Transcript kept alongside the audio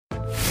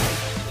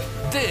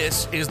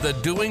This is the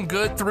Doing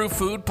Good Through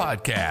Food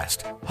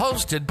podcast,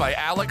 hosted by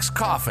Alex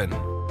Coffin.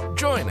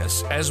 Join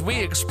us as we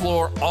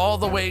explore all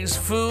the ways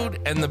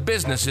food and the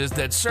businesses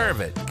that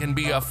serve it can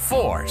be a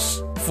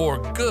force for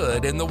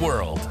good in the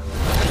world.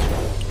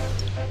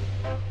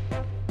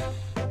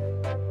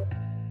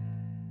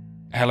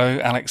 Hello,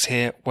 Alex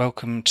here.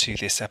 Welcome to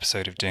this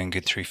episode of Doing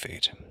Good Through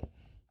Food.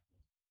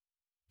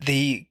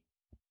 The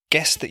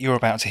guest that you're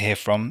about to hear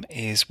from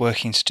is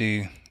working to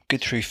do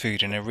good through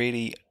food in a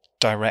really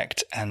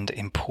direct and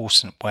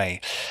important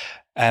way,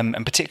 and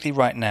particularly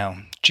right now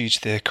due to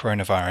the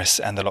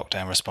coronavirus and the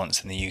lockdown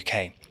response in the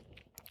UK.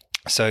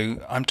 So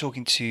I'm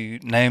talking to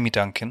Naomi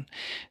Duncan,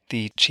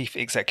 the Chief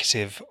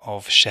Executive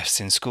of Chefs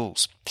in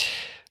Schools.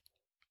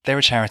 They're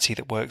a charity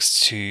that works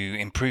to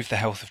improve the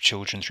health of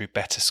children through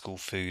better school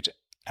food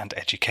and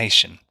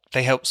education.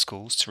 They help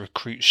schools to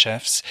recruit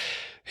chefs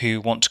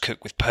who want to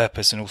cook with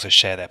purpose and also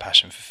share their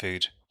passion for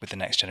food with the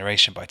next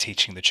generation by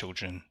teaching the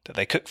children that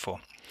they cook for.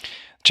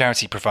 The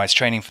charity provides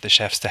training for the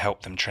chefs to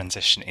help them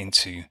transition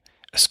into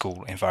a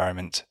school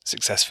environment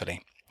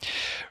successfully.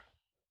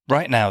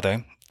 Right now,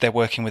 though, they're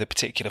working with a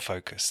particular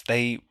focus.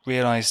 They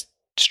realised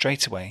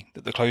straight away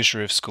that the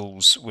closure of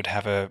schools would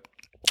have a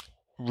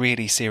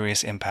really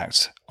serious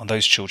impact on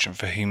those children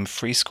for whom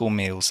free school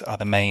meals are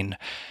the main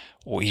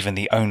or even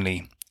the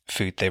only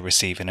food they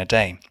receive in a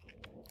day.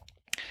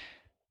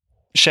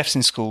 Chefs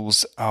in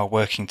Schools are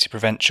working to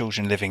prevent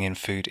children living in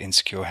food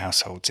insecure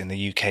households in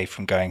the UK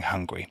from going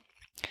hungry.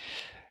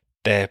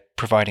 They're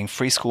providing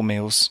free school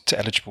meals to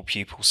eligible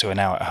pupils who are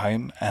now at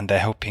home, and they're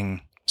helping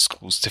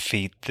schools to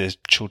feed the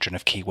children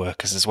of key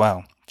workers as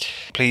well.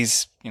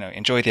 Please,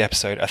 enjoy the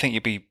episode. I think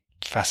you'll be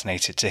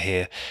fascinated to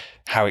hear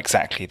how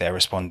exactly they're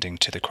responding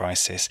to the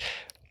crisis.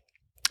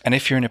 And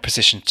if you're in a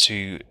position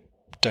to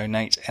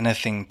donate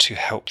anything to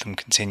help them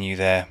continue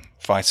their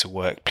vital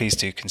work, please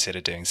do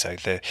consider doing so.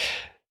 The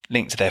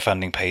link to their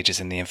funding page is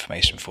in the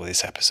information for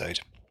this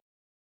episode.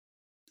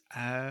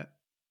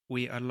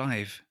 We are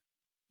live.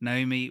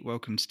 Naomi,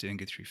 welcome to Doing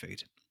Good Through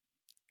Food.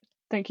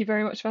 Thank you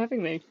very much for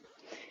having me.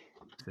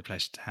 It's a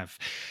pleasure to have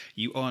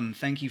you on.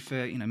 Thank you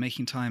for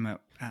making time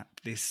at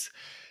this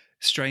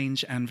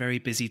strange and very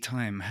busy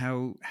time.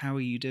 How are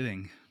you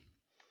doing?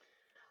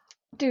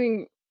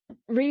 Doing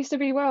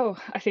reasonably well,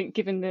 I think,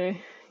 given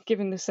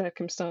the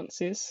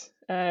circumstances.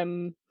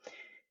 I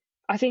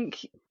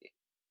think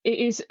it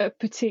is a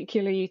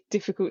particularly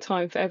difficult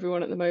time for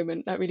everyone at the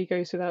moment. That really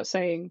goes without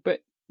saying.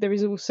 But there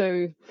is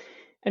also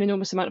an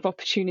enormous amount of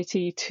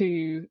opportunity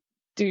to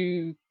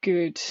do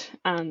good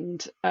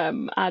and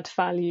add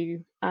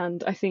value.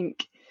 And I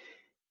think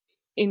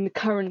in the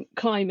current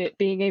climate,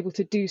 being able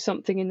to do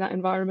something in that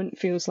environment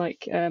feels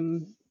like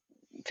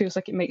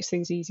it makes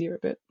things easier a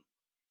bit.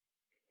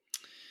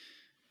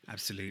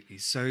 Absolutely.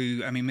 So,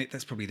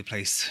 that's probably the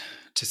place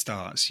to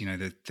start,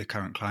 the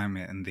current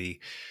climate and the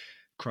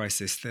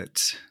crisis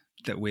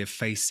that we're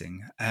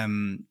facing.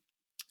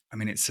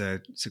 It's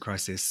a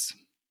crisis,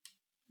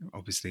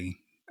 obviously,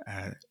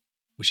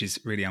 which is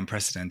really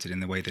unprecedented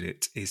in the way that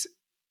it is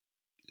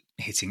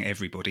hitting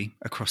everybody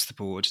across the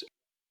board.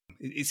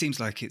 It seems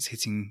like it's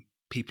hitting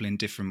people in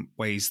different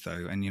ways,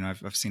 though. And,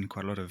 I've seen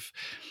quite a lot of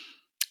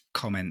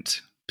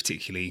comment,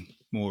 particularly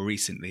more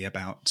recently,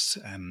 about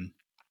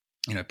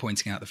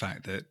pointing out the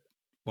fact that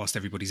whilst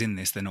everybody's in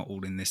this, they're not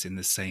all in this in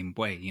the same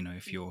way.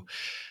 If you're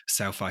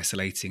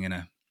self-isolating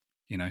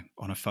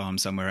on a farm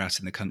somewhere out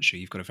in the country,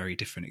 you've got a very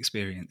different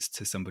experience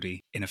to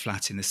somebody in a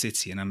flat in the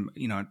city. And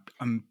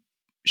I'm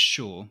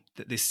sure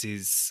that this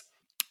is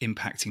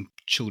impacting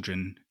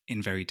children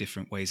in very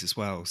different ways as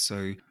well.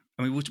 So,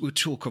 we'll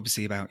talk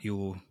obviously about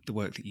the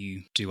work that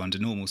you do under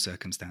normal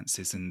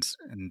circumstances, and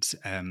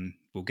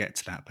we'll get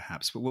to that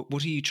perhaps. But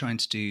what are you trying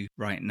to do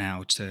right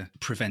now to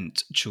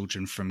prevent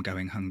children from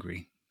going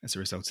hungry as a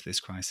result of this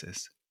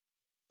crisis?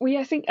 Well, yeah,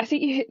 I think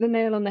you hit the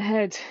nail on the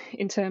head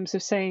in terms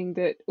of saying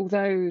that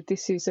although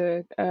this is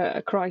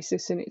a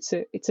crisis and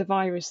it's a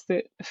virus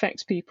that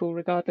affects people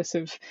regardless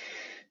of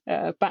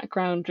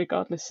background,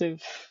 regardless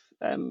of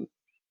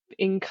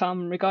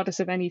income, regardless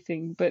of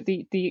anything, but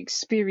the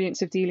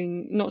experience of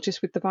dealing not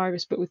just with the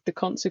virus but with the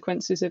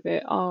consequences of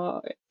it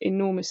are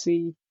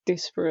enormously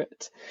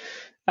disparate.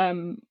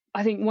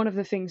 I think one of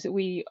the things that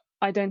we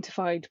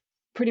identified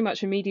pretty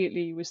much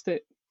immediately was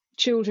that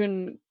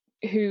children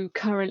who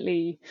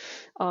currently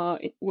are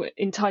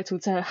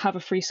entitled to have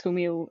a free school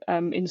meal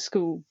in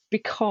school,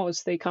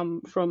 because they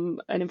come from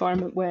an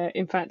environment where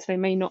in fact they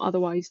may not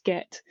otherwise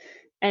get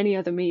any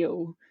other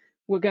meal,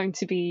 were going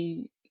to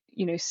be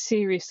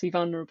seriously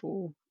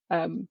vulnerable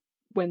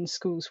when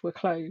schools were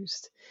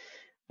closed.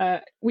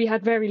 We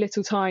had very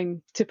little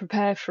time to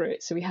prepare for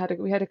it, so we had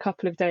a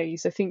couple of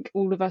days. I think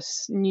all of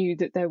us knew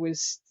that it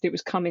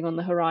was coming on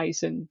the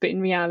horizon, but in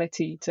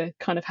reality, to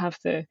kind of have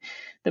the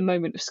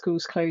moment of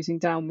schools closing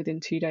down within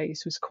 2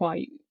 days was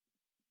quite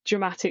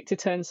dramatic to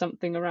turn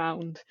something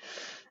around.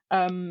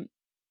 And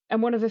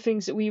one of the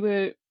things that we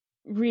were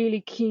really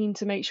keen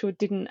to make sure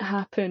didn't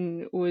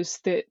happen was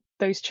that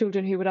those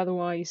children who would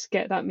otherwise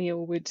get that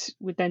meal would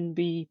then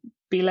be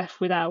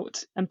left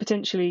without, and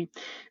potentially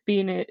be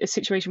in a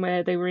situation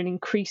where they were in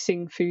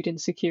increasing food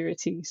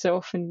insecurity. So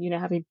often,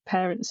 having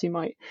parents who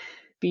might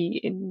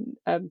be in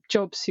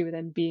jobs who were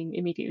then being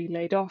immediately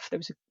laid off. There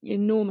was an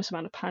enormous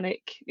amount of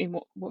panic in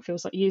what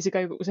feels like years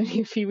ago, but was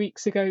only a few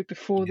weeks ago,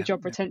 before the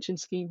job retention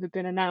scheme had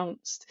been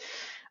announced.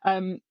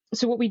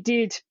 So what we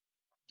did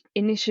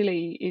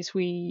initially is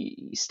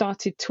we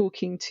started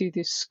talking to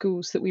the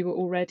schools that we were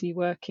already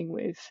working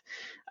with,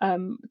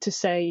 to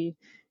say,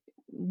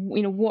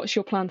 what's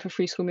your plan for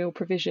free school meal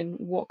provision?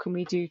 What can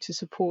we do to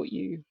support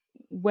you?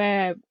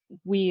 Where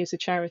we as a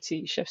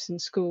charity, Chefs in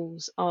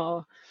Schools,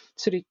 are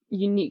sort of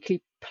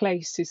uniquely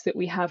placed is that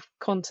we have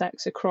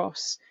contacts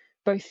across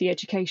both the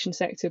education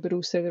sector but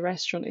also the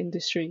restaurant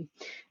industry.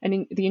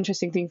 And the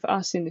interesting thing for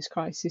us in this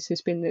crisis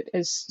has been that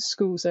as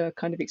schools are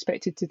kind of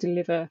expected to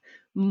deliver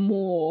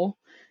more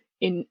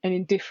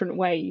in different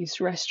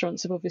ways,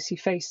 restaurants have obviously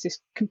faced this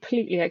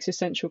completely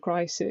existential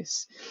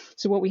crisis.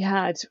 So what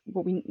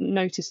we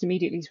noticed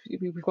immediately is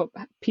we've got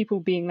people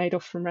being laid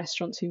off from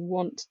restaurants who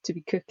want to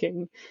be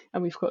cooking,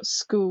 and we've got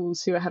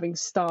schools who are having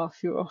staff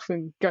who are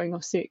often going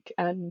off sick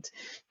and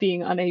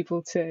being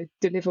unable to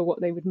deliver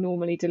what they would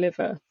normally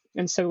deliver.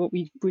 And so what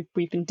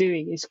we've been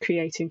doing is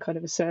creating kind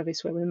of a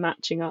service where we're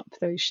matching up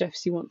those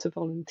chefs who want to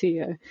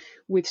volunteer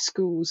with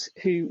schools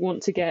who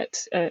want to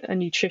get a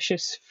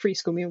nutritious free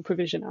school meal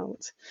provision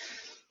out.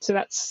 So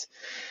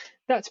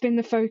that's been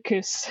the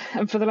focus.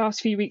 And for the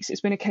last few weeks,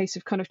 it's been a case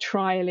of kind of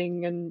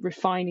trialing and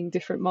refining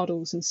different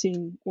models and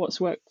seeing what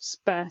works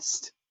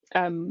best.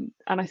 And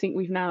I think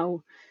we've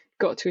now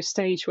got to a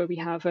stage where we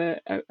have a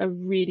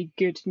really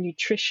good,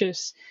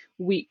 nutritious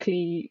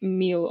weekly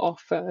meal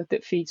offer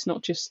that feeds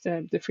not just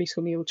the free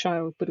school meal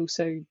child, but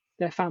also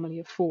their family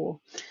of 4.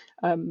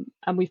 And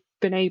we've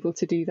been able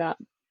to do that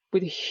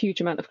with a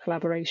huge amount of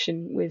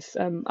collaboration with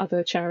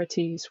other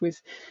charities,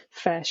 with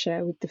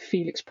FareShare, with the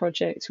Felix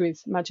Project,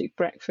 with Magic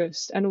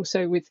Breakfast, and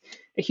also with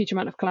a huge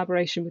amount of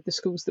collaboration with the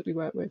schools that we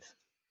work with.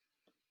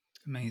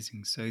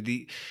 Amazing. So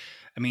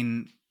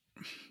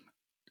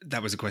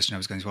that was a question I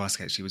was going to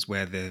ask, actually, was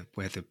where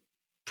the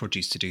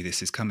produce to do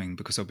this is coming,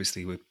 because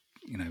obviously we're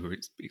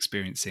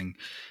experiencing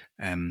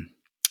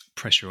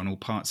pressure on all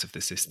parts of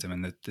the system,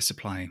 and the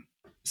supply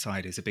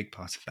side is a big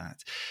part of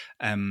that.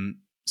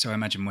 So I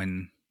imagine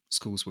when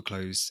schools were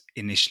closed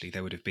initially,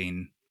 there would have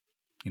been,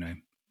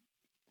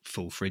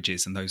 full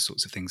fridges and those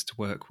sorts of things to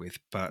work with.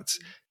 But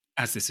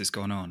as this has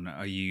gone on,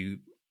 are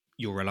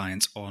your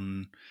reliance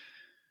on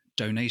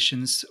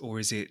donations,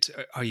 or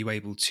are you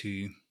able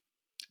to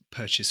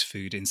purchase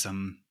food in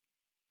some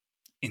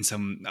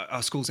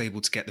are schools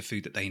able to get the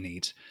food that they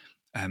need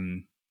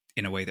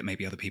in a way that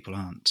maybe other people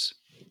aren't?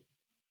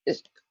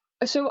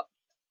 So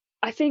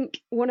I think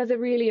one of the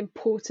really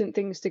important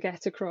things to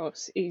get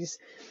across is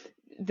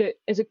that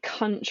as a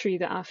country,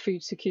 that our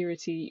food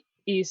security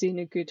is in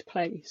a good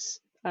place.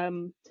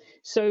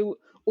 So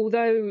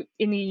although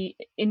in the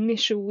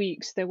initial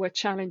weeks there were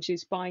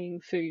challenges buying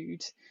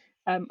food,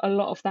 a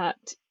lot of that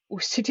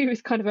was to do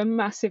with kind of a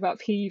massive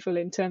upheaval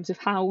in terms of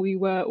how we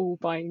were all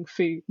buying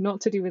food, not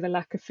to do with a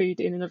lack of food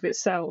in and of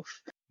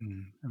itself.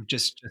 I've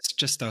just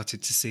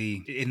started to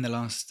see in the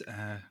last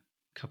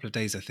couple of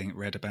days, I think,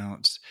 read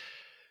about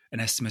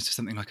an estimate of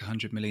something like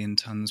 100 million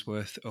tons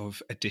worth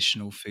of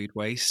additional food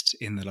waste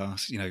in the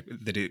last,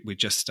 we're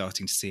just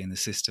starting to see in the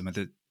system, are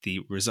the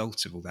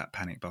result of all that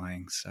panic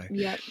buying. So,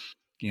 yeah.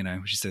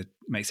 Which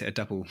makes it a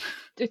double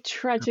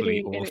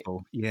tragedy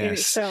awful. in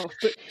itself.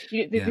 But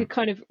the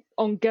kind of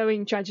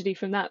ongoing tragedy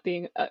from that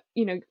being,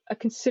 a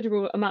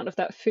considerable amount of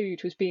that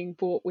food was being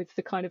bought with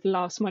the kind of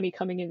last money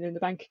coming in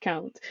the bank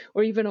account,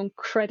 or even on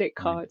credit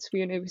cards.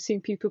 We're seeing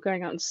people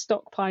going out and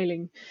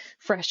stockpiling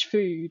fresh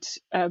food,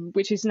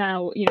 which is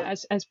now,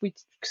 as we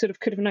sort of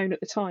could have known at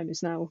the time,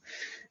 is now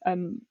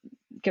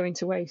going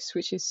to waste.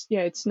 Which is,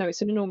 it's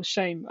an enormous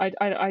shame.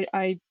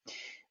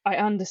 I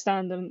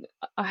understand, and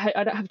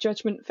I don't have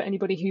judgment for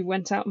anybody who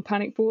went out and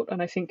panic bought. And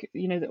I think,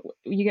 that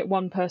you get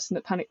one person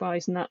that panic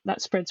buys, and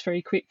that spreads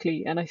very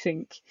quickly. And I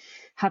think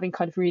having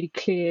kind of really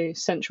clear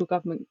central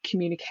government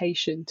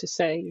communication to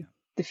say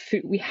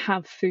we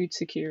have food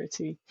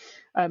security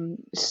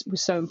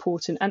was so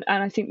important. And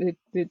I think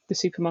the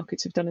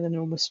supermarkets have done an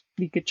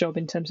enormously good job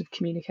in terms of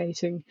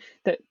communicating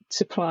that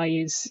supply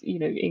is,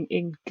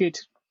 in good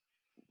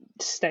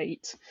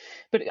state.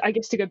 But I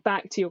guess to go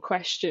back to your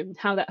question,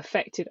 how that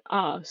affected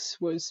us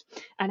was,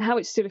 and how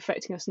it's still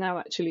affecting us now,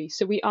 actually.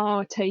 So we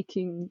are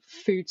taking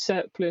food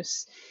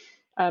surplus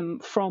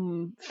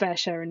from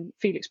FareShare and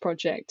Felix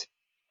Project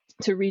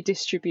to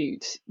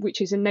redistribute,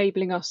 which is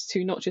enabling us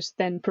to not just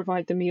then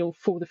provide the meal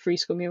for the free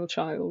school meal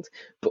child,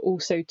 but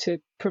also to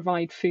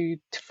provide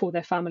food for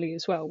their family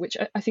as well, which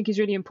I think is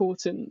really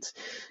important.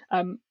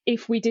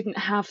 If we didn't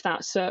have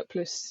that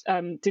surplus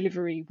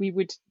delivery, we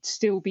would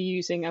still be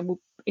using, and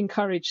we'll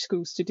encourage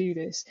schools to do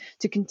this,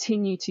 to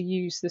continue to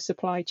use the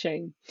supply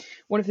chain.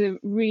 One of the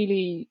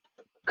really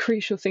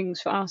crucial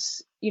things for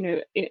us,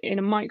 in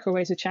a micro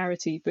way as a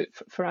charity, but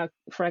for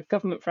our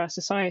government, for our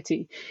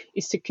society,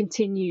 is to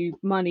continue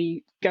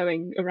money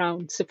going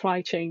around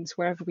supply chains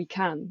wherever we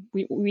can.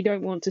 We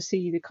don't want to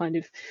see the kind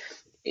of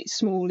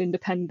small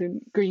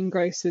independent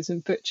greengrocers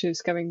and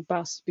butchers going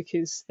bust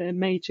because their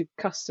major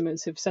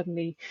customers have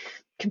suddenly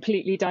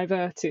completely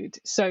diverted.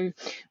 So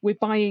we're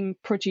buying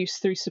produce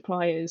through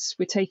suppliers,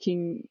 we're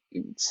taking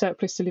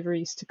surplus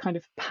deliveries to kind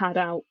of pad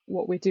out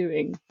what we're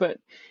doing, but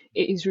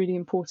it is really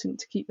important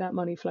to keep that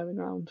money flowing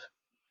around.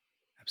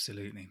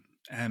 Absolutely.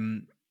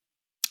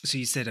 So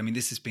you said, I mean,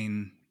 this has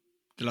been,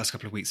 the last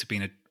couple of weeks have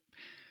been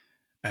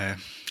a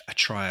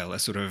trial, a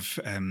sort of,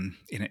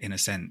 in a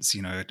sense,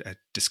 a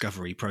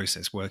discovery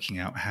process, working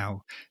out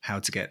how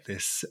to get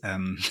this,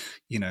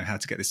 how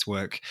to get this to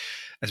work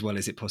as well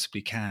as it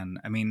possibly can.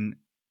 I mean,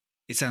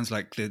 it sounds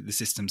like the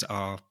systems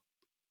are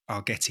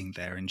getting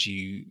there, and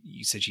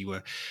you said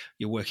you're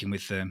working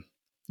with the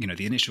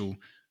initial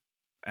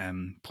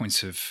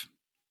points of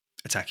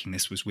attacking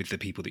this was with the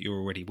people that you're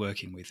already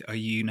working with. Are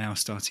you now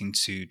starting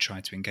to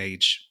try to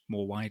engage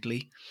more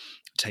widely,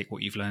 take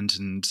what you've learned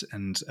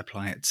and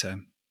apply it to,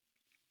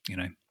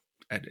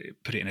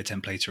 put it in a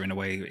template or in a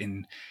way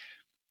in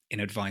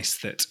advice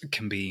that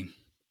can be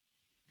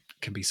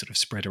sort of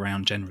spread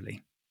around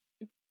generally?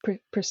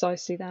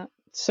 Precisely that.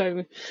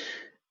 So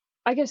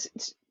I guess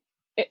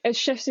as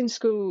Chefs in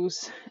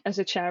Schools, as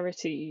a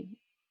charity,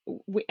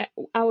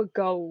 our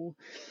goal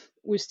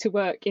was to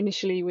work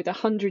initially with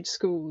 100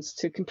 schools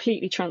to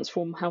completely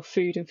transform how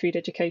food and food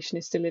education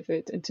is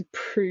delivered, and to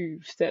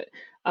prove that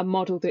a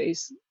model that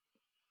is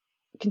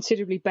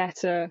considerably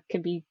better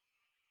can be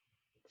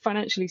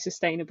financially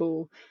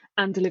sustainable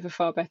and deliver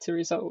far better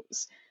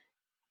results.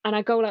 And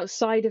our goal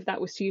outside of that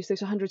was to use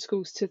those 100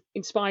 schools to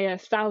inspire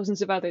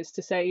thousands of others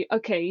to say,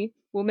 okay,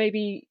 well,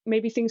 maybe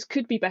things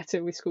could be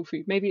better with school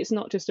food. Maybe it's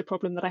not just a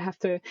problem that I have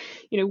to,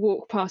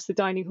 walk past the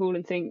dining hall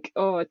and think,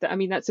 oh,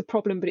 that's a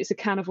problem, but it's a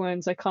can of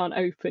worms I can't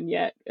open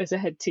yet as a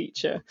head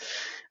teacher.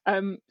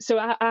 So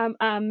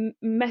our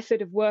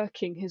method of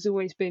working has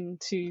always been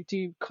to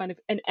do kind of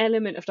an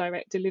element of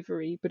direct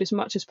delivery, but as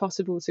much as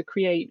possible to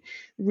create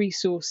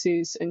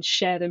resources and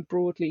share them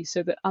broadly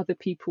so that other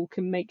people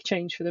can make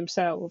change for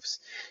themselves.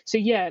 So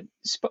yeah,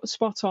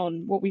 spot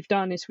on. What we've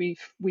done is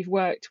we've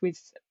worked with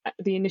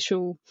the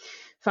initial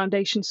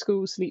foundation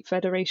schools, Leap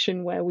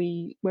Federation, where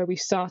we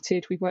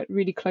started. We worked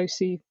really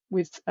closely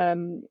with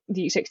the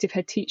executive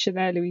head teacher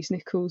there, Louise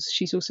Nichols.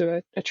 She's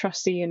also a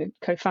trustee and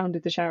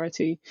co-founded the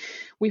charity.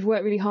 We've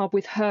worked really hard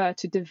with her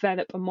to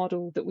develop a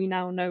model that we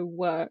now know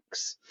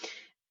works.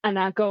 And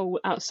our goal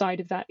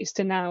outside of that is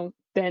to now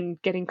then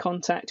get in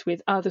contact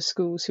with other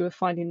schools who are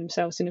finding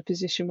themselves in a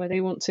position where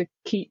they want to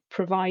keep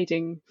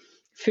providing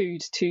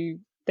food to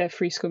their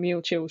free school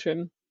meal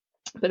children,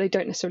 but they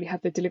don't necessarily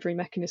have the delivery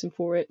mechanism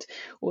for it,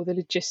 or the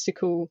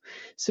logistical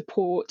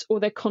support, or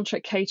their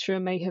contract caterer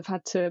may have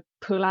had to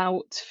pull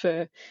out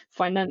for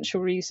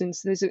financial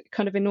reasons. There's a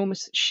kind of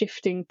enormous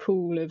shifting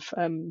pool of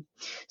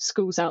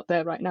schools out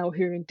there right now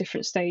who are in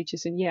different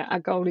stages. And yeah, our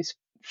goal is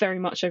very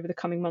much over the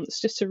coming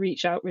months just to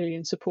reach out really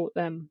and support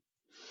them.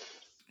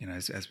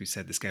 As we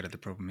said, the scale of the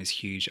problem is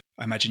huge.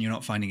 I imagine you're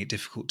not finding it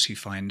difficult to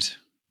find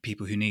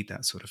people who need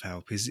that sort of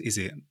help. Is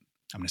it,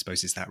 I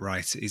suppose, is that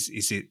right?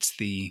 Is it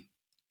the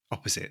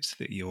opposite,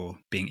 that you're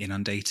being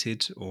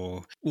inundated,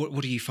 or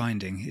what are you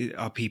finding?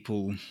 Are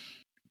people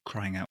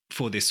crying out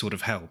for this sort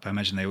of help? I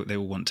imagine they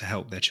will want to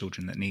help their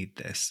children that need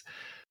this.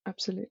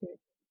 Absolutely.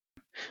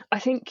 I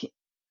think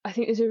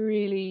there's a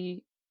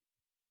really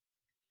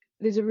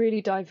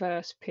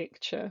diverse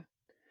picture.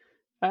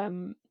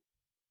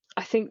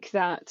 I think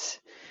that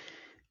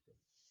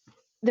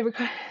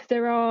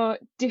there are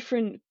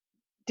different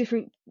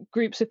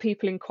groups of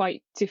people in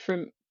quite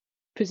different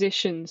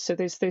positions. So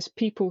there's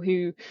people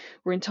who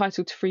were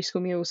entitled to free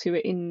school meals who are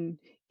in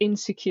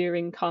insecure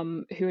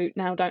income, who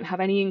now don't have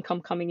any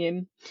income coming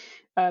in,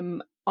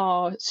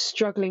 are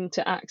struggling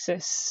to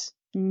access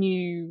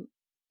new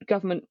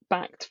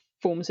government-backed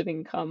forms of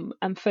income.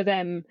 And for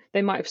them,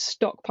 they might have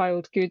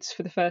stockpiled goods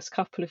for the first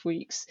couple of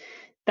weeks.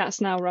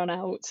 That's now run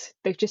out.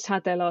 They've just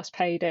had their last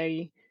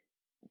payday.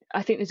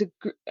 I think there's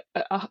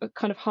a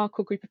kind of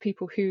hardcore group of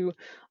people who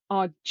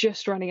are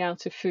just running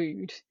out of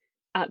food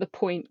at the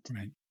point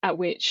at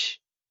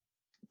which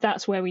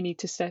that's where we need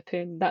to step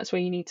in. That's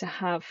where you need to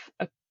have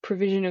a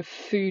provision of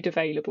food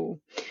available.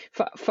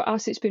 For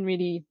us, it's been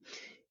really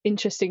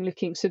interesting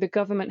looking. So the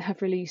government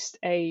have released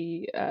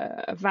a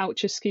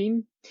voucher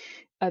scheme.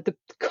 The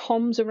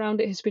comms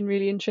around it has been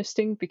really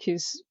interesting,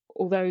 because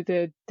although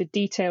the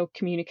detailed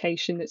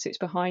communication that sits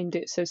behind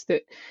it says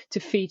that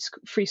to feed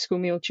free school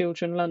meal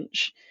children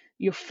lunch,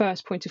 your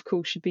first point of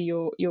call should be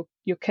your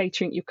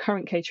catering, your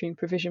current catering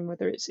provision,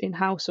 whether it's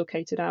in-house or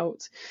catered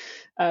out.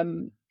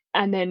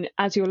 And then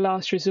as your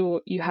last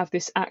resort, you have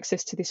this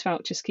access to this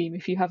voucher scheme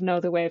if you have no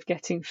other way of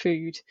getting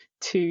food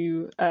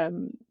to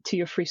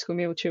your free school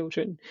meal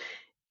children.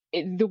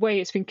 The way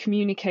it's been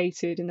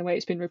communicated and the way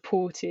it's been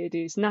reported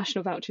is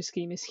national voucher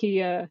scheme is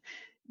here.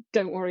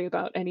 Don't worry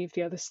about any of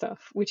the other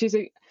stuff, which is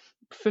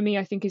for me,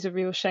 I think is a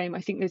real shame.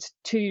 I think there's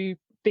two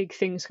big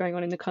things going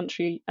on in the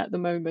country at the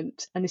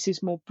moment, and this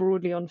is more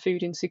broadly on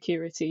food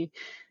insecurity.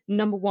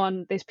 Number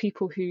one, there's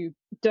people who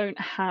don't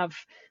have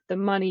the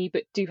money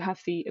but do have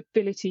the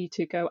ability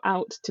to go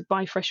out to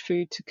buy fresh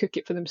food, to cook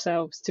it for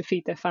themselves, to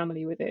feed their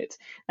family with it.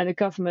 And the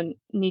government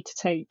need to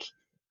take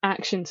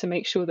action to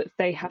make sure that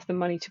they have the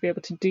money to be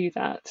able to do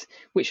that,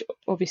 which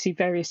obviously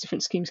various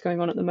different schemes going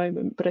on at the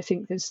moment, but I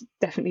think there's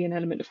definitely an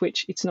element of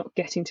which it's not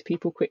getting to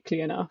people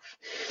quickly enough.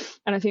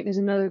 And I think there's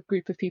another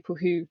group of people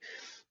who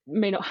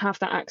may not have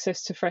that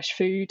access to fresh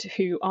food,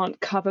 who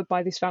aren't covered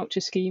by this voucher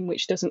scheme,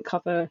 which doesn't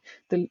cover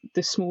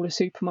the smaller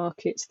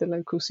supermarkets, the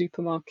local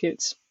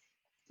supermarkets,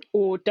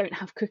 or don't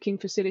have cooking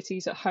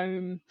facilities at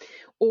home,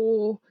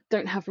 or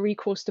don't have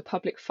recourse to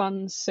public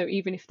funds. So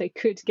even if they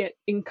could get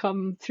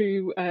income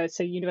through,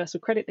 say, universal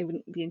credit, they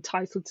wouldn't be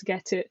entitled to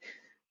get it.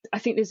 I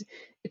think there's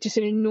just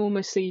an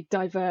enormously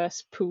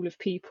diverse pool of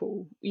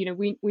people. You know,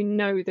 we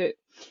know that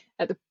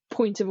at the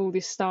point of all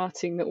this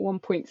starting, that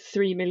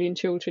 1.3 million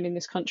children in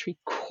this country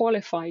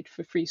qualified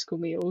for free school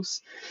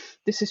meals.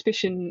 The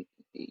suspicion,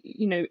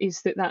 you know,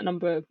 is that that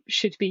number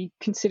should be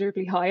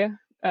considerably higher.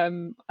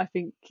 I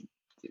think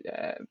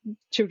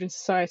Children's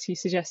Society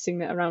suggesting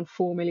that around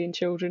 4 million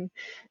children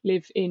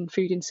live in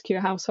food insecure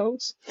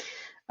households.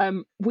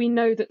 We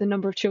know that the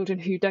number of children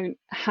who don't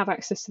have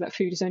access to that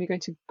food is only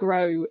going to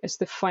grow as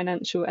the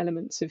financial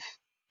elements of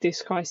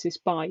this crisis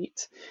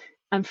bite.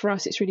 And for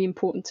us, it's really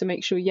important to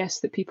make sure,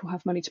 yes, that people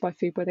have money to buy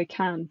food where they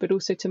can, but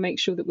also to make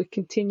sure that we're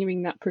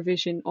continuing that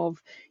provision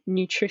of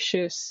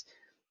nutritious,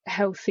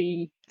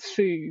 healthy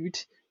food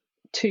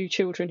to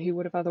children who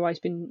would have otherwise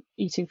been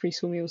eating free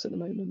school meals at the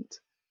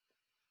moment.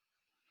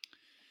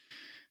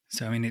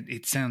 So, I mean,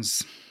 it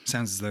sounds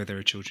as though there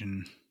are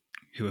children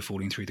who are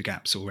falling through the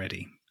gaps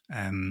already.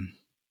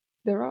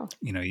 There are.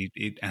 You know,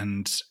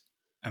 and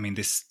I mean,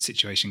 this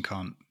situation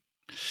can't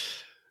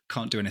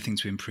do anything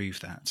to improve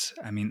that.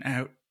 I mean,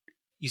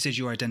 you said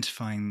you're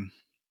working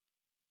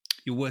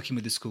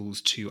with the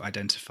schools to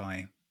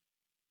identify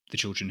the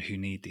children who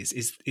need this.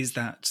 Is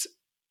that?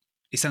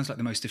 It sounds like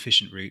the most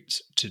efficient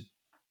route to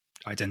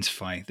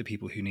identify the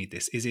people who need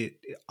this.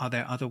 Are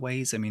there other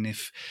ways? I mean,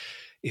 if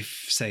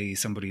say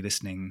somebody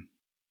listening,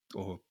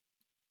 or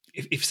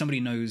if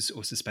somebody knows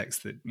or suspects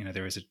that, you know,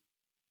 there is a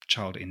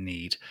child in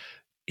need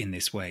in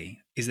this way,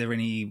 is there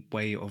any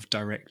way of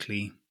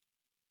directly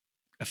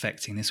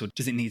affecting this, or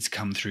does it need to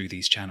come through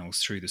these channels,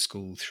 through the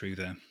school, through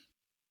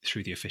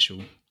the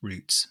official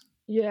routes?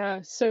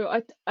 Yeah, so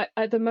I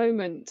at the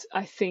moment,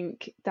 I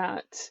think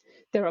that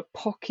there are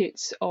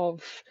pockets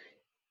of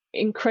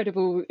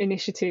incredible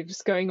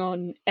initiatives going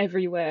on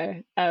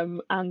everywhere,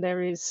 and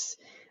there is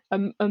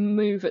a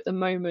move at the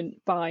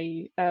moment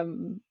by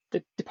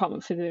the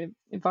Department for the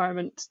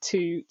Environment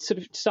to sort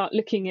of start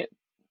looking at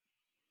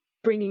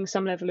bringing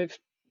some level of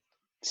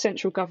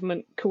central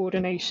government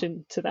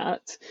coordination to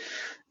that.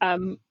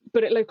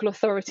 But at local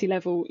authority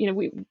level, you know,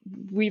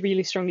 we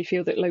really strongly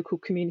feel that local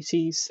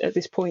communities at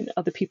this point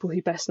are the people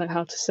who best know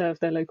how to serve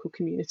their local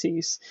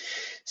communities.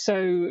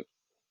 So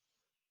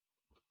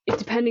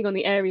depending on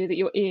the area that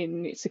you're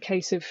in, it's a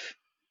case of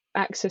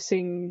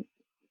accessing,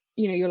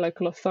 you know, your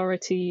local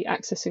authority,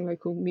 accessing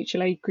local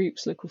mutual aid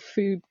groups, local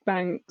food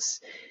banks,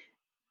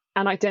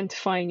 and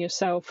identifying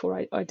yourself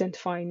or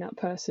identifying that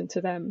person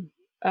to them.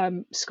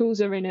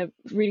 Schools are in a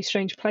really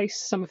strange place.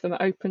 Some of them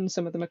are open,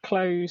 some of them are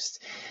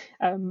closed.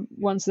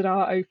 Ones that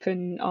are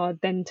open are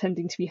then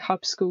tending to be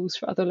hub schools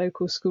for other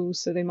local schools.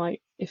 So they might,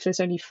 if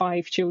there's only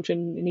 5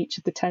 children in each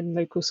of the 10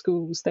 local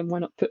schools, then why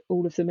not put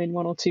all of them in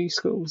 1 or 2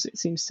 schools? It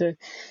seems to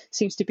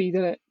be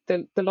the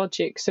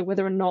logic. So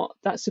whether or not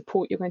that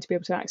support, you're going to be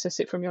able to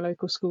access it from your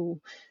local school,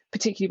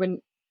 particularly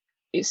when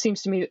it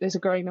seems to me that there's a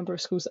growing number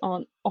of schools that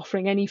aren't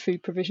offering any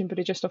food provision but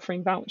are just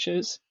offering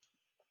vouchers.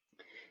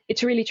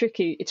 It's really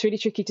tricky. It's really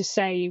tricky to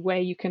say where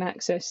you can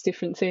access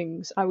different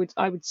things. I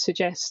would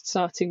suggest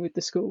starting with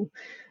the school,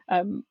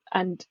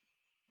 and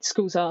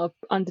schools are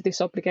under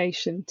this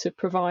obligation to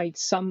provide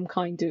some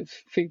kind of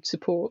food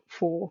support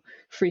for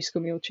free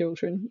school meal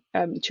children,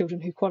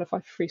 children who qualify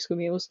for free school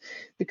meals.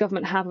 The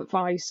government have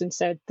advised and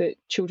said that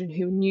children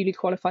who newly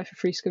qualify for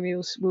free school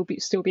meals will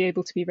still be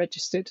able to be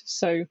registered.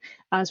 So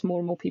as more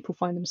and more people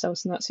find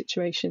themselves in that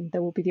situation,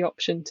 there will be the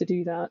option to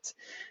do that.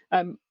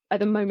 At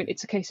the moment,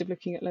 it's a case of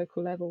looking at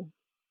local level.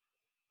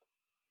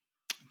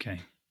 Okay.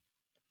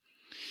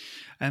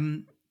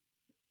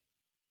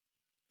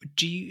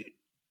 Do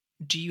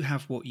you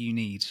have what you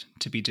need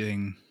to be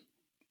doing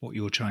what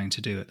you're trying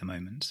to do at the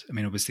moment? I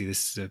mean, obviously,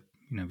 this is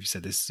you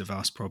said this is a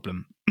vast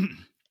problem.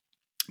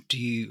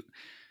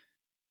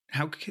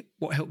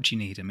 What help do you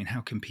need? I mean,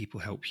 how can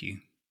people help you?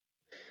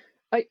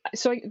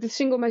 The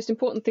single most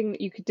important thing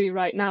that you could do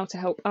right now to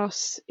help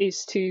us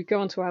is to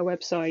go onto our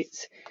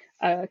website,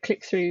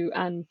 click through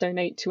and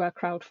donate to our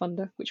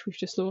crowdfunder, which we've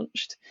just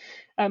launched.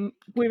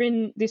 We're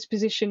in this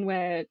position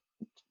where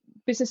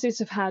businesses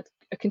have had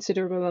a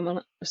considerable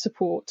amount of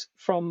support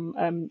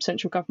from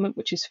central government,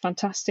 which is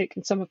fantastic,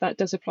 and some of that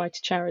does apply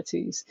to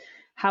charities.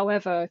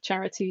 However,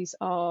 charities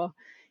are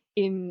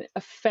in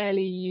a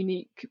fairly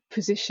unique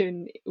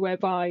position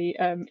whereby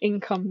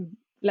income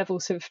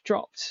levels have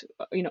dropped,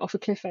 off a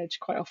cliff edge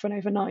quite often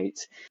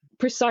overnight,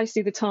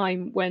 precisely the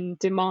time when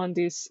demand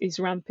is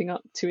ramping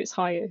up to its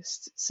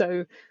highest.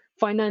 So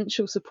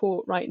financial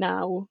support right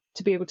now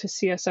to be able to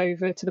see us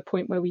over to the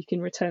point where we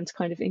can return to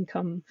kind of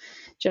income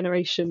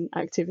generation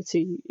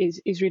activity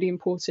is really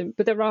important.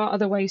 But there are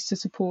other ways to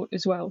support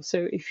as well.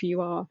 So if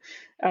you are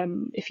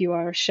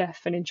a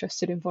chef and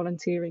interested in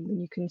volunteering, then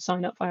you can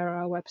sign up via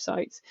our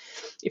website.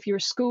 If you're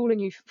a school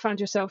and you've found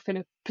yourself in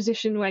a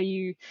position where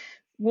you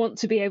want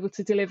to be able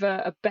to deliver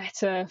a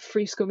better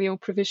free school meal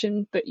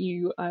provision, but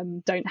you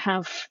don't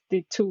have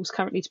the tools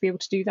currently to be able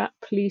to do that,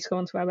 please go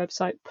onto our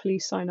website,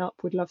 please sign up.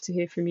 We'd love to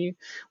hear from you,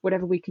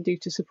 whatever we can do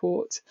to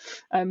support.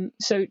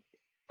 So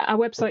our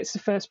website's the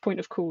first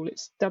point of call.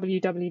 It's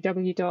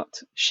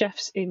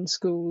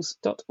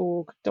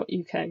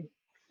www.chefsinschools.org.uk.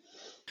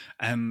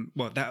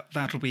 Well,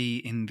 that'll be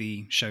in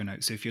the show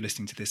notes. So if you're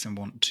listening to this and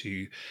want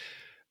to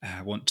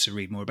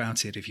read more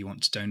about it, if you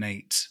want to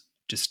donate,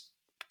 just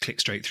click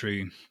straight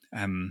through.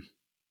 You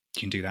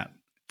can do that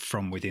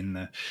from within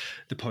the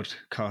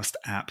podcast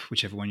app,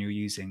 whichever one you're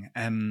using.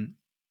 And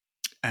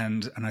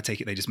I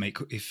take it they just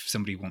if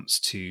somebody wants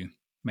to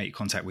make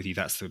contact with you,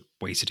 that's the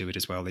way to do it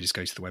as well. They just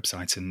go to the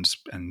website and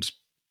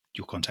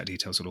your contact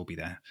details will all be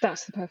there.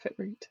 That's the perfect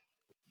route.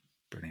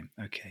 Brilliant.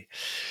 Okay.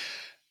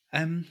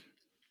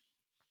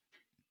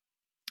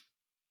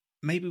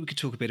 Maybe we could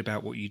talk a bit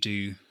about what you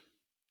do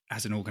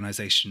as an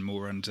organisation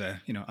more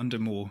under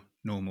more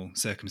normal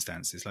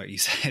circumstances, like you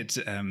said,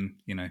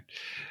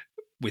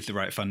 with the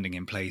right funding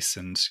in place,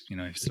 and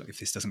if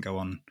this doesn't go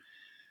on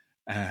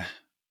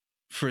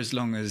for as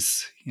long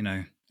as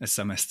as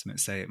some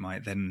estimates say it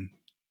might, then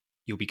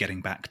you'll be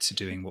getting back to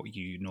doing what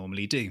you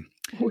normally do,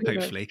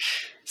 hopefully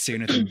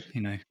sooner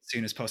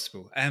soon as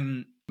possible.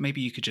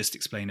 Maybe you could just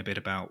explain a bit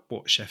about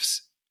what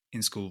Chefs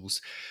in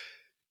Schools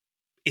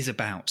is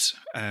about.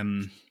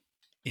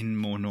 In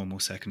more normal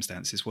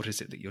circumstances, what is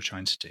it that you're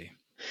trying to do?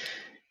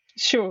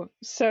 Sure.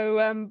 So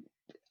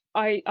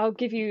I'll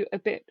give you a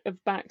bit of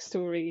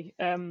backstory.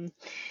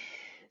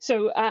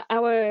 So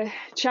our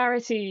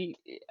charity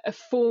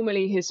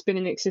formally has been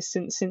in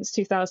existence since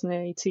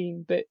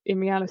 2018, but in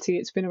reality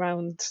it's been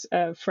around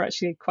for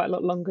actually quite a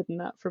lot longer than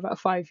that, for about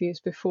 5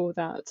 years before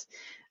that.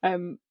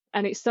 And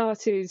it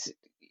started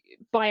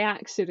by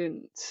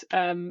accident.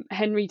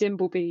 Henry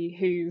Dimbleby,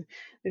 who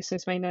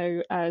listeners may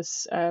know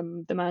as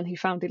the man who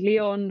founded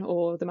Leon,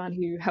 or the man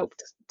who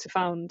helped to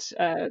found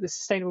the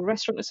Sustainable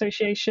Restaurant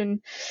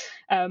Association,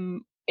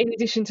 in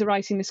addition to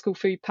writing the school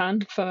food plan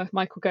for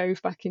Michael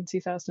Gove back in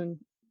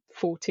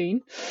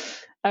 2014.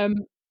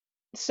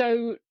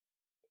 So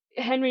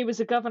Henry was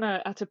a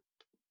governor at a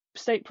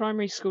state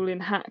primary school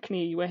in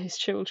Hackney where his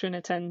children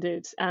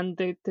attended, and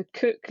the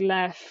cook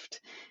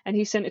left, and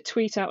he sent a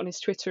tweet out on his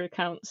Twitter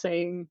account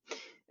saying,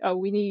 "Oh,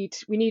 we need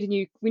a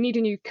new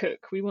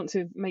cook. We want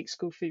to make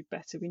school food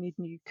better. We need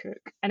a new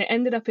cook." And it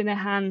ended up in the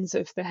hands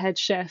of the head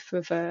chef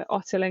of a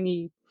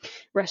Ottolenghi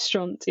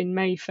restaurant in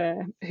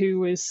Mayfair, who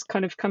was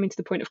kind of coming to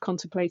the point of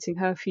contemplating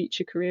her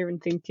future career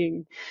and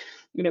thinking,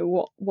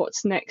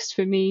 what's next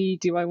for me?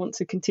 Do I want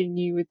to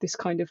continue with this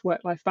kind of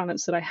work-life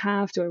balance that I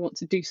have? Do I want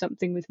to do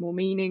something with more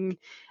meaning?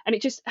 And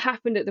it just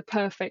happened at the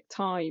perfect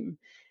time.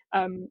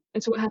 And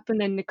so what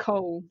happened then,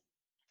 Nicole,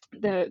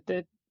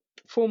 the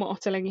former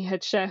Ottolenghi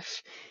head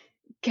chef,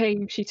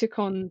 she took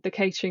on the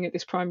catering at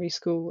this primary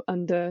school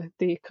under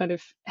the kind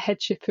of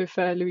headship of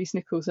Louise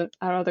Nichols,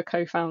 our other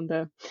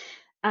co-founder.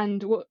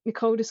 And what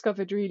Nicole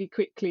discovered really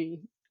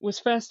quickly was,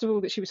 first of all,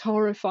 that she was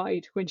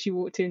horrified when she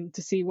walked in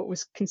to see what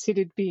was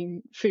considered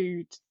being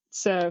food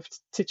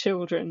served to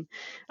children.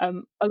 A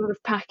lot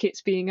of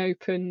packets being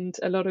opened,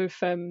 a lot of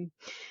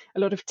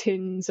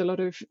tins,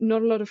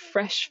 not a lot of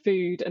fresh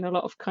food, and a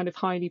lot of kind of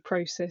highly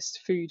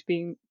processed food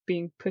being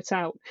put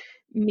out.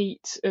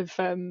 Meat of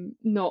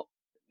not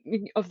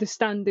of the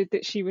standard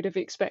that she would have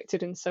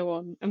expected, and so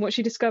on. And what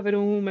she discovered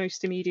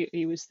almost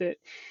immediately was that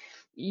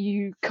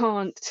you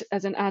can't,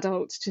 as an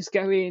adult, just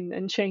go in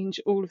and change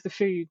all of the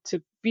food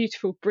to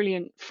beautiful,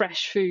 brilliant,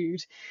 fresh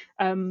food,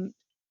 and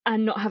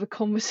not have a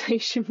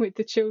conversation with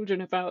the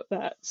children about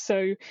that.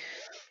 So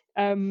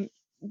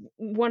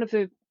one of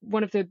the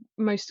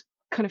most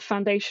kind of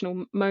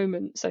foundational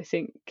moments, I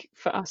think,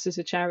 for us as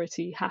a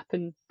charity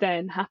happened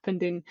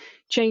in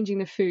changing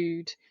the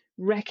food,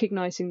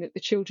 recognizing that the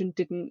children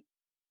didn't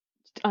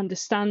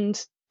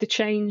understand the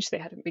change, they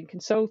hadn't been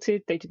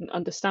consulted, they didn't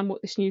understand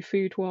what this new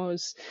food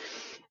was,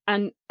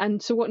 and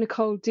so what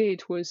Nicole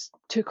did was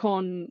took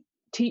on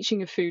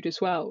teaching of food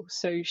as well.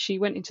 So she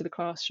went into the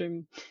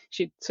classroom,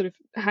 she'd sort of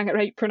hang her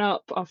apron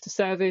up after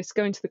service,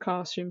 go into the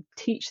classroom,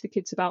 teach the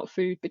kids about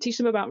food, but teach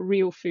them about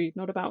real food,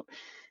 not about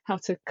how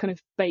to kind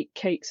of bake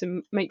cakes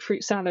and make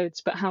fruit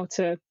salads, but how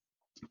to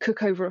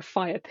cook over a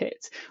fire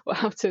pit, or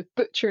how to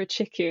butcher a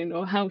chicken,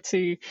 or how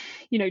to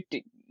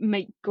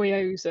make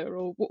gyoza,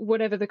 or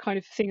whatever the kind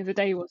of thing of the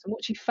day was. And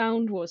what she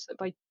found was that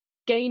by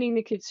gaining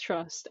the kids'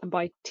 trust and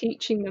by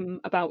teaching them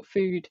about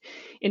food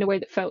in a way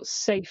that felt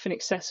safe and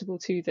accessible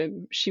to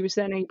them, she was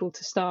then able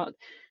to start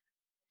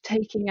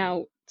taking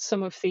out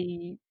some of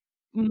the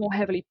more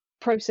heavily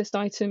processed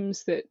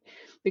items that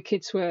the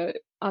kids were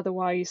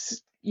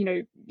otherwise,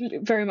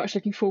 very much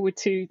looking forward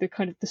to, the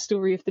kind of the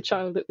story of the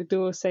child at the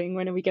door saying,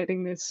 when are we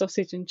getting the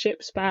sausage and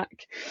chips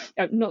back?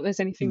 Not there's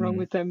anything wrong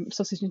with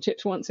sausage and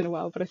chips once in a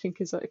while, but I think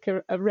as like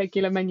a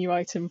regular menu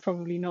item,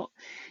 probably not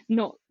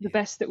the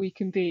best that we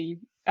can be.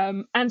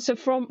 And so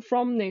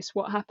from this,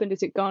 what happened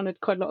is it garnered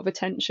quite a lot of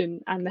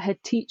attention, and the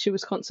head teacher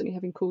was constantly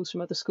having calls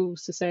from other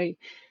schools to say,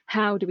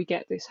 how do we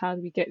get this? How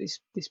do we get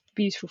this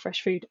beautiful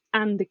fresh food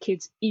and the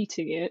kids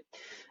eating it?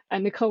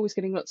 And Nicole was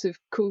getting lots of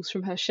calls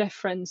from her chef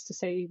friends to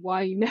say,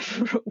 why are you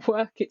never at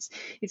work? It's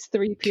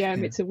 3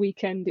 p.m. It's a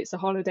weekend. It's a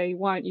holiday.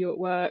 Why aren't you at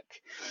work?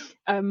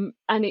 And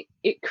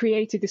it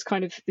created this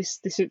kind of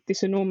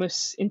this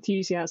enormous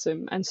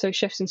enthusiasm. And so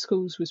Chefs in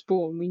Schools was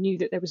born. We knew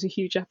that there was a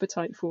huge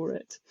appetite for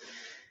it.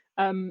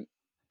 And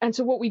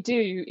so what we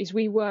do is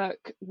we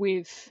work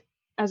with,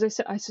 as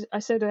I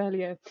said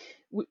earlier,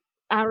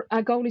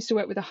 our goal is to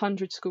work with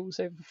 100 schools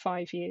over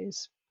 5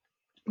 years.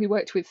 We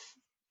worked with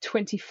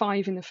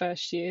 25 in the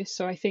first year,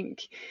 so I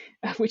think,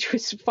 which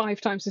was 5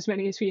 times as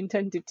many as we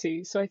intended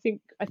to. So I think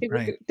right.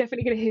 We're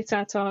definitely going to hit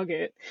our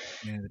target.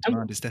 Yeah, the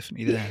demand is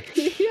definitely there.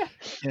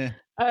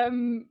 Yeah.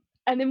 And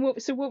then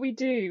what we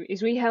do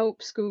is we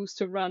help schools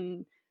to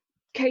run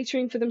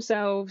catering for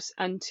themselves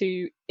and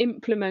to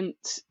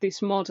implement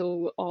this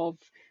model of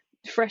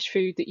fresh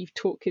food that you've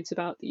taught kids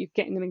about, that you're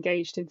getting them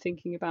engaged in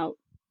thinking about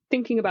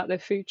their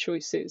food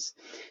choices.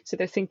 So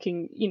they're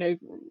thinking,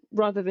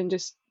 rather than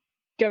just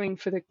going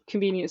for the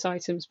convenience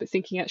items, but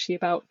thinking actually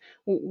about,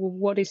 well,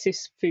 what is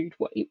this food?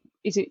 What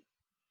is it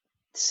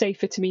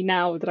safer to me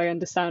now that I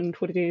understand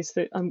what it is,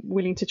 that I'm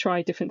willing to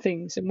try different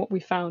things? And what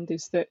we found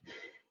is that,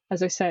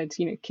 as I said,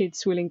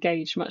 kids will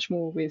engage much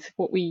more with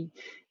what we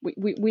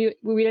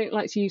don't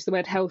like to use the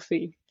word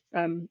healthy,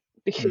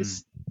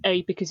 because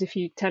if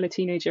you tell a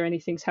teenager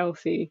anything's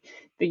healthy,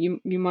 that you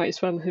might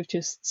as well have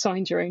just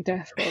signed your own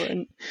death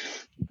warrant.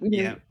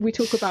 We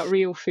talk about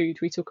real food.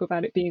 We talk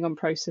about it being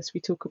unprocessed.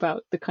 We talk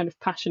about the kind of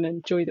passion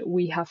and joy that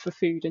we have for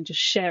food, and just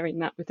sharing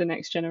that with the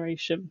next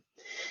generation.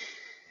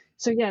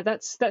 So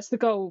that's the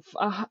goal: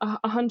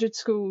 100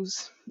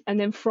 schools, and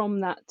then from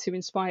that to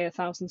inspire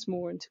thousands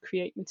more and to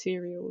create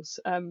materials.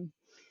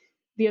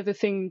 The other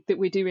thing that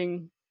we're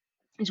doing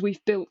is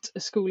we've built a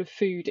school of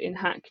food in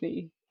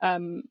Hackney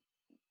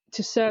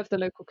to serve the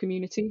local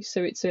community.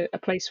 So it's a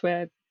place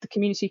where the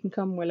community can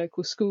come, where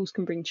local schools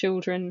can bring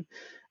children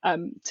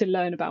to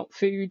learn about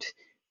food.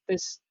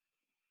 There's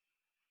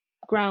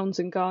grounds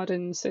and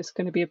gardens. There's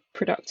going to be a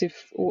productive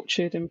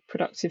orchard and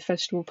productive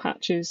vegetable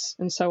patches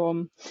and so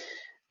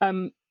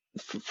on.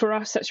 For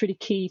us, that's really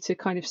key to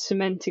kind of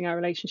cementing our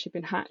relationship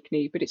in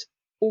Hackney, but it's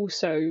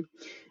also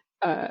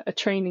a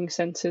training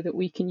centre that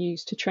we can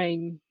use to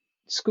train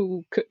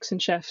school cooks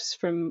and chefs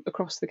from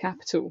across the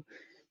capital.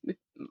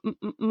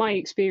 My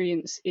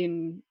experience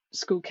in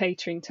school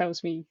catering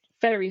tells me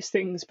various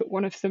things, but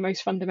one of the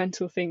most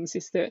fundamental things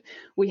is that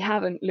we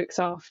haven't looked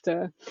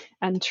after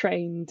and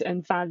trained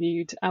and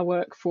valued our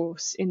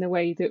workforce in the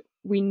way that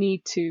we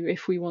need to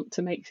if we want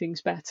to make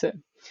things better.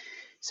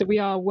 So we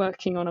are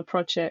working on a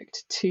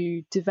project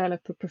to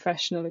develop a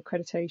professional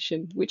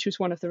accreditation, which was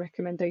one of the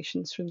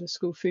recommendations from the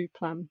school food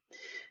plan,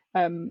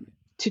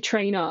 to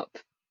train up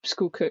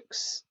school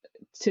cooks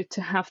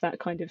to have that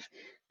kind of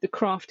the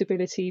craft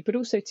ability, but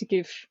also to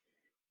give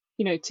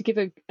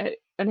an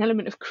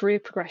element of career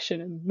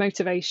progression and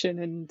motivation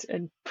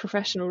and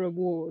professional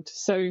reward.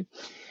 So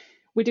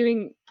we're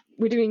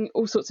doing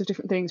all sorts of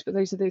different things, but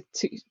those are the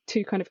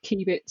two kind of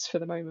key bits for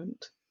the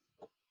moment.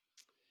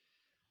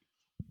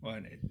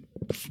 Well,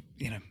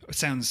 it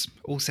sounds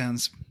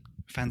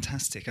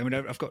fantastic. I mean,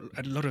 I've got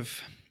a lot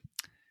of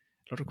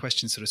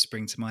questions sort of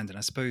spring to mind, and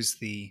I suppose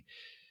the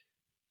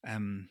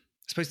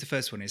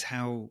first one is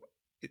how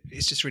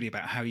it's just really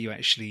about how you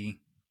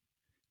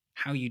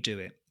do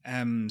it.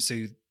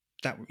 So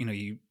that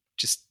you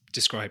just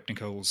described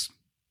Nicole's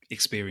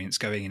experience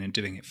going in and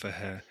doing it for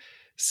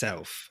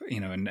herself,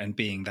 and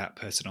being that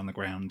person on the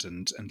ground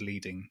and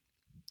leading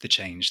the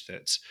change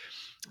that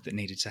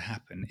needed to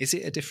happen. Is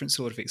it a different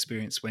sort of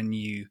experience when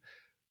you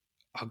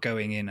are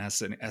going in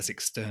as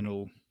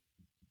external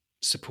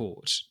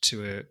support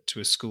to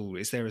a school?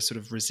 Is there a sort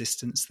of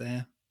resistance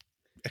there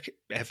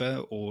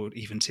ever, or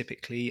even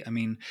typically? I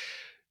mean,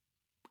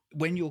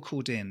 when you're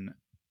called in,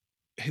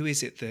 who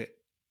is it that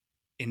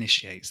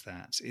initiates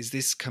that? Is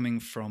this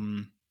coming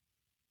from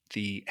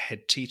the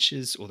head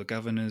teachers or the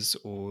governors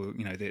or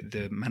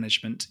the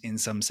management in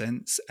some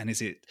sense? And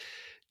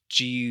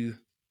do you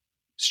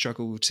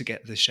struggle to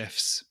get the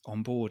chefs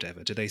on board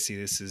ever? Do they see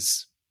this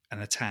as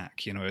an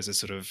attack, as a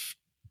sort of,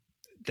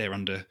 they're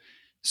under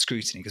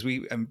scrutiny? Because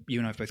you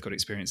and I've both got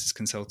experience as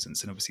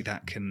consultants, and obviously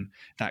that can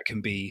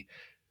be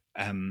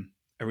a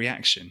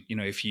reaction.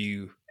 If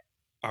you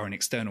are an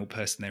external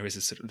person,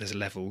 there's a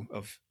level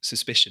of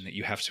suspicion that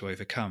you have to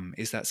overcome.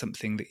 Is that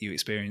something that you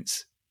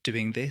experience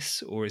doing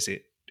this, or is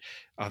it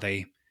are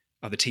the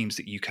teams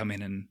that you come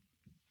in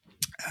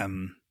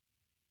and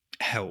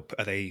help,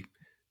 are they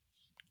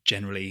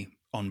generally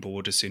on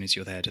board as soon as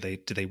you're there? Do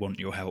they want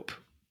your help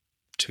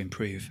to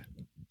improve?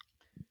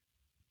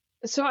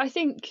 So I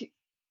think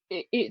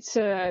it's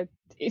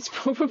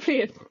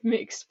probably a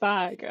mixed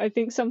bag. I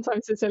think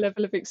sometimes there's a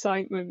level of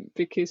excitement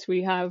because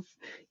we have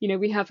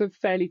a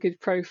fairly good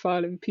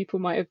profile, and people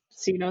might have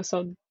seen us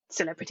on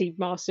Celebrity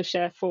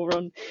MasterChef or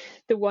on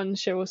the One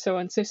Show or so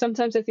on. So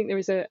sometimes I think there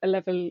is a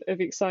level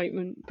of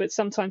excitement, but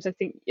sometimes I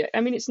think,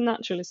 I mean, it's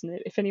natural, isn't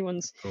it? If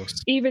anyone's,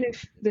 even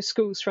if the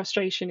school's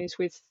frustration is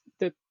with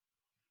the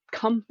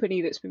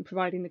company that's been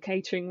providing the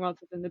catering rather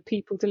than the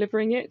people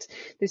delivering it,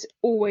 there's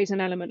always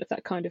an element of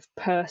that kind of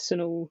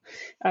personal,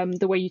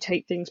 the way you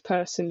take things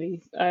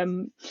personally.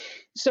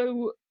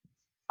 So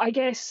I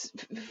guess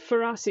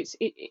for us,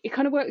 it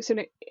kind of works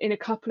in a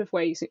couple of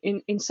ways.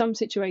 In some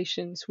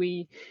situations,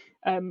 we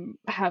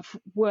have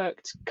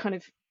worked kind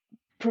of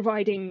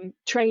providing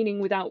training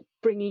without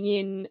bringing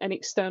in an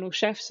external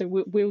chef, so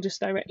we'll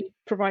just directly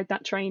provide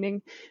that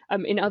training.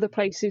 In other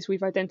places,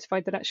 we've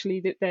identified that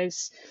actually that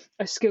there's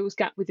a skills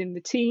gap within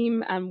the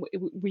team, and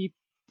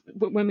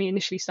when we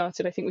initially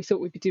started, I think we thought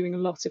we'd be doing a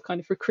lot of kind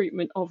of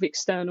recruitment of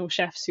external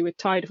chefs who were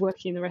tired of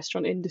working in the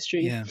restaurant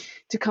industry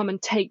to come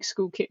and take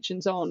school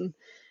kitchens on.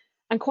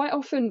 And quite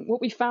often what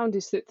we found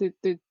is that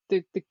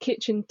the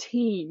kitchen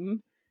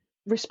team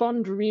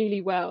respond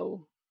really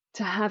well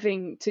to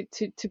having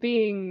to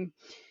being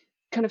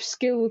kind of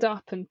skilled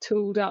up and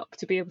tooled up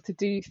to be able to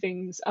do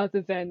things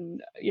other than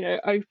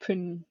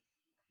open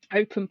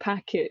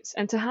packets,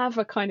 and to have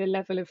a kind of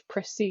level of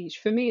prestige.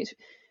 For me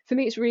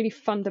it's really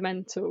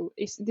fundamental.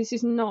 This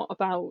is not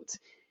about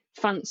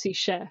fancy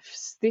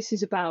chefs. This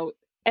is about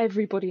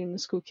everybody in the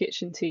school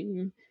kitchen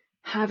team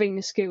having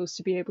the skills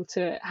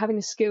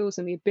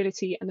and the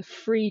ability and the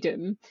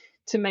freedom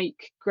to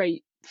make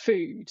great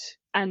food.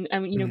 And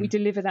we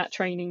deliver that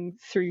training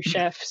through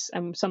chefs,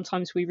 and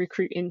sometimes we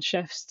recruit in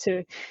chefs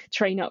to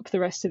train up the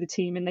rest of the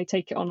team, and they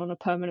take it on a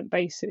permanent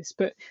basis.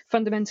 But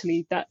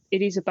fundamentally, that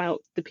it is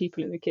about the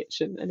people in the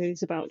kitchen, and it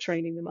is about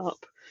training them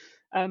up.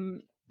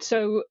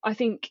 So I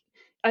think,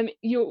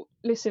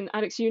 listen,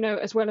 Alex,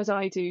 as well as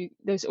I do,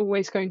 there's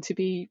always going to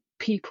be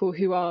people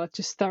who are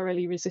just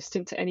thoroughly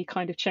resistant to any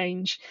kind of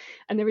change,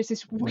 and there is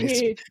this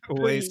weird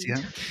breed.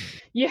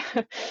 Yeah,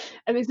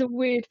 and there's a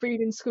weird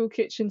breed in school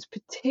kitchens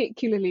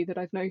particularly that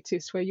I've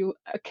noticed, where you'll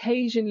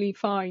occasionally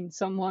find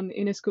someone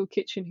in a school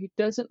kitchen who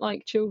doesn't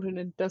like children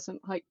and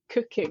doesn't like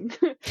cooking.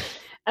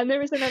 And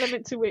there is an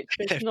element to which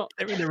they're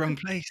in the wrong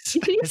place.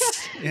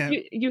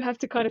 You have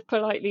to kind of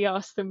politely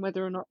ask them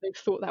whether or not they've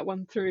thought that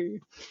one through.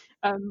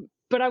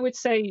 But I would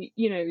say,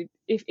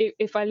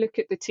 if I look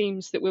at the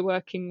teams that we're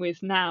working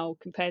with now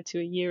compared to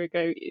a year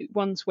ago,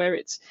 ones where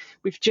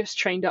we've just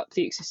trained up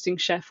the existing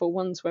chef, or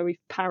ones where we've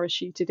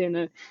parachuted in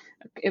a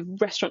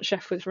restaurant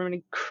chef from an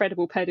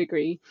incredible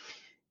pedigree,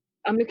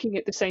 I'm looking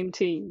at the same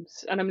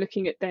teams, and I'm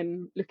looking at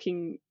them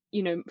looking,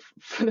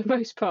 for the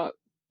most part,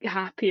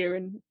 happier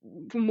and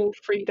more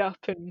freed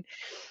up, and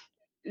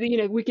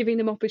we're giving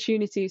them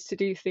opportunities to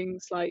do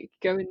things like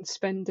go and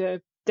spend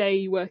a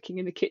day working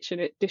in the kitchen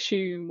at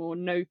Dishoom or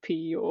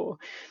Nopi, or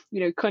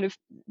kind of,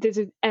 there's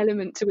an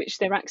element to which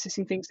they're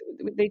accessing things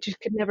that they just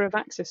could never have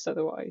accessed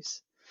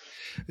otherwise.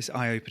 It's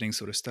eye-opening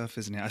sort of stuff,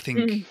 isn't it? I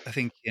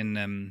think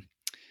in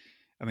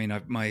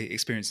my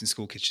experience in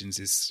school kitchens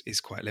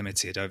is quite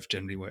limited. I've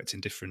generally worked in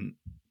different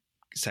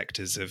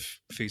sectors of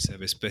food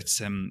service,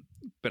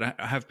 but I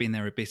have been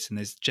there a bit, and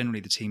there's generally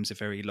the teams are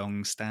very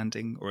long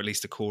standing, or at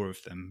least a core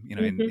of them,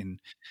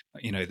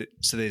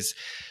 so there's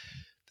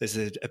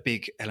a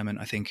big element,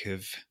 I think,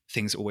 of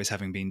things always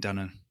having been done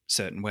a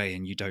certain way,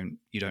 and you don't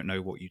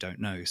know what you don't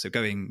know. So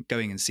going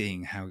and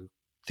seeing how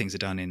things are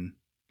done in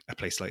a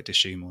place like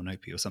Dishoom or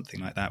Nopi or something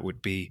like that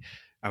would be,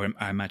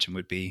 I imagine,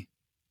 would be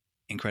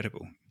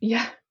incredible.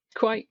 Yeah,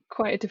 quite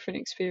a different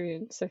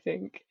experience, I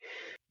think.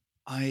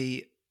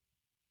 I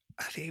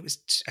think it was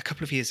a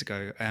couple of years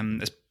ago.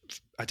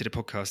 I did a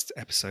podcast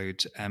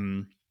episode.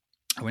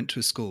 I went to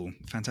a school,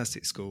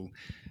 fantastic school,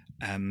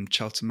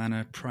 Charlton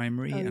Manor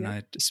Primary, and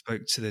I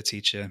spoke to the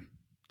teacher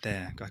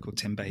there, a guy called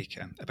Tim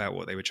Baker, about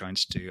what they were trying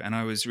to do. And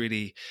I was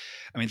really,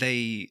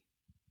 they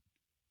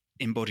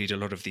embodied a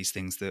lot of these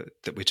things that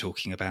we're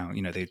talking about.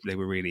 They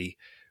were really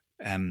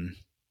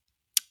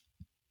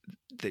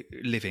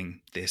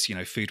living this.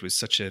 Food was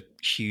such a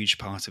huge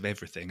part of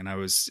everything, and I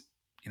was,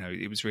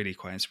 it was really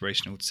quite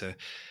inspirational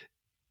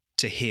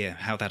to hear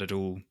how that had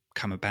all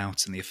come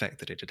about and the effect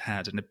that it had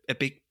had. And a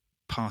big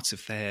part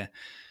of their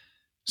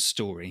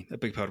story, a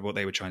big part of what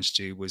they were trying to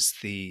do was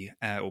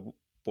or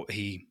what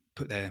he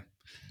put their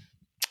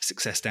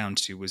success down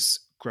to, was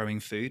growing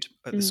food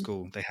at the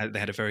school. They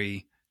had a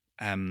very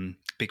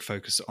big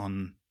focus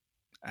on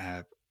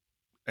a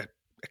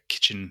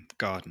kitchen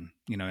garden,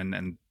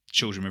 and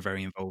children were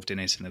very involved in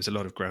it, and there was a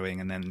lot of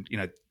growing, and then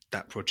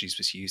that produce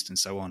was used and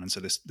so on. And so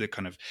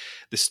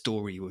the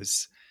story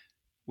was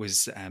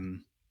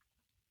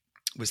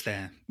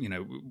there,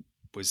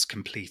 was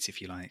complete,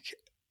 if you like.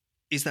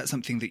 Is that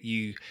something that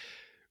you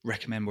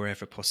recommend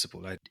wherever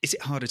possible? Like, is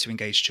it harder to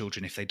engage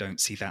children if they don't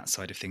see that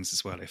side of things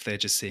as well? If they're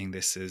just seeing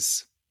this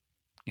as,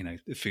 you know,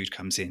 the food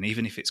comes in,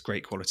 even if it's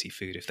great quality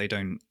food, if they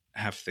don't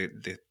have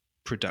the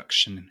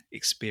production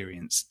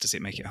experience, does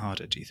it make it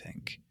harder, do you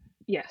think?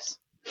 Yes.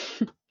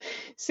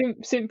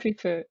 Simply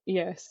put,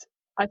 yes.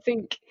 I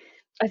think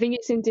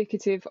it's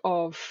indicative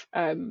of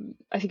I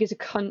think as a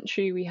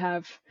country we've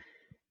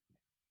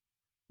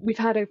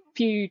had a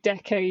few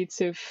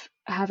decades of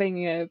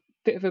having a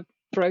bit of a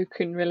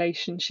broken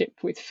relationship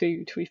with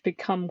food. We've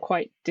become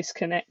quite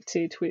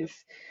disconnected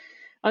with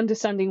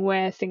understanding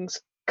where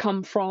things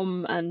come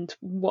from and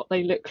what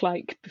they look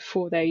like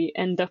before they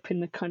end up in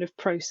the kind of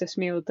processed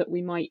meal that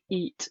we might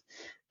eat.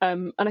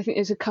 And I think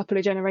there's a couple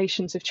of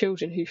generations of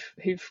children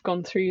who've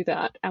gone through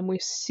that, and we're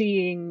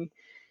seeing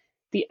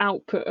the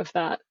output of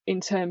that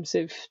in terms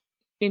of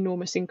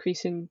enormous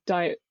increase in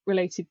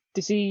diet-related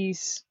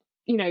disease.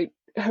 You know,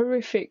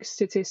 horrific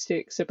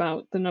statistics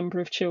about the number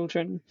of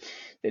children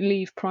that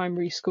leave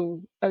primary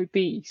school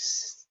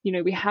obese. You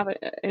know, we have an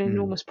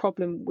enormous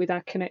problem with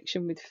our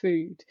connection with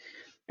food.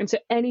 And so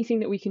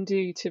anything that we can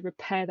do to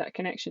repair that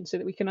connection so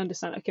that we can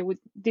understand, okay, well,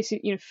 this is,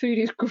 you know, food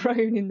is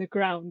grown in the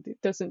ground. It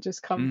doesn't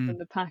just come from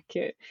the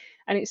packet.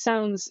 And it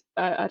sounds,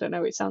 I don't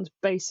know, it sounds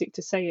basic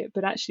to say it,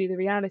 but actually the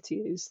reality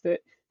is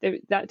that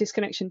that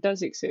disconnection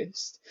does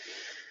exist.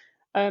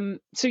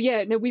 So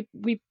yeah, no,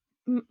 we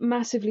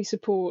massively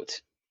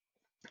support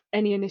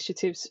any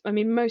initiatives. I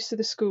mean, most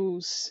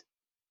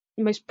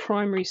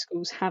primary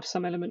schools have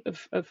some element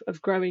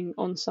of growing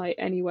on site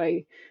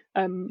anyway,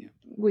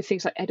 with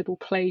things like edible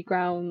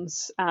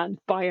playgrounds and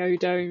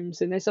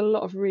biodomes, and there's a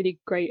lot of really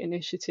great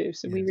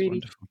initiatives, and we really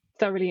wonderful.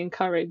 Thoroughly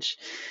encourage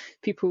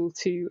people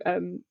to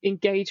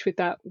engage with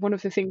that. One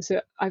of the things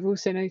that I've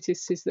also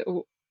noticed is that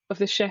all of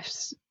the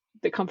chefs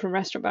that come from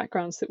restaurant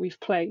backgrounds that we've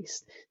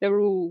placed, they're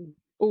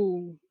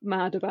all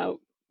mad about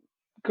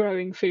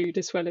growing food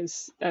as well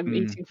as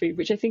eating food,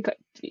 which I think,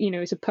 you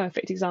know, is a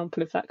perfect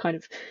example of that kind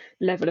of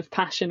level of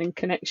passion and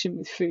connection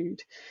with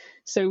food.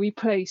 So we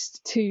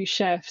placed 2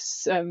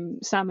 chefs,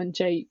 Sam and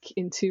Jake,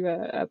 into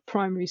a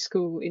primary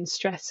school in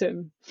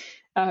Streatham.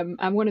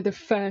 And one of the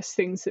first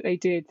things that they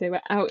did, they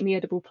were out in the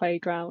edible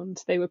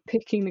playground, they were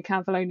picking the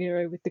cavolo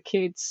nero with the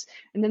kids,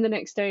 and then the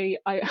next day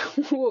I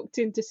walked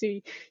in to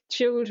see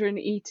children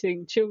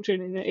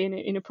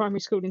in a primary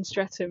school in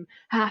Streatham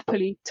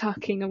happily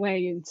tucking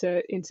away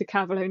into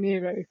cavolo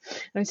nero. And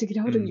I was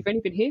thinking, hold on, you've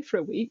only been here for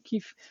a week,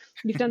 you've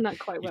done that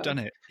quite well. You've done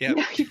it. Yeah.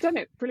 You've done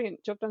it.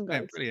 Brilliant job done,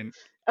 guys. Yeah, brilliant.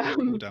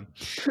 Well done.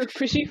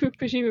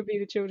 Presumably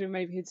the children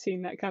maybe had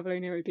seen that cavolo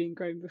nero being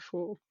grown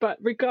before, but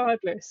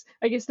regardless,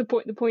 I guess the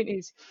point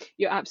is,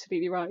 you're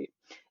absolutely right.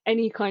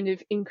 Any kind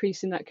of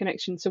increase in that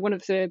connection. So one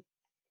of the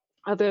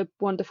other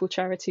wonderful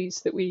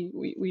charities that we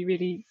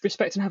really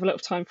respect and have a lot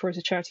of time for is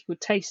a charity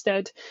called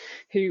Tasted,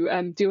 who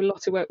do a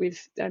lot of work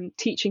with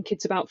teaching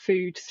kids about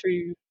food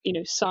through, you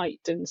know,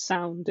 sight and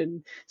sound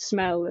and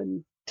smell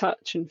and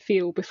touch and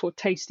feel before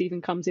taste even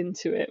comes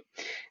into it.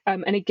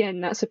 And again,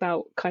 that's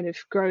about kind of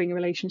growing a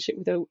relationship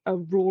with a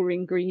raw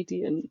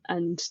ingredient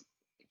and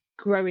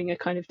growing a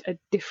kind of a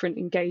different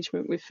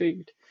engagement with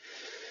food.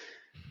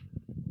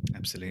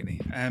 Absolutely.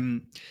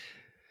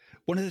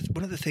 One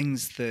of the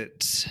things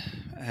that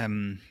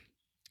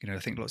you know, I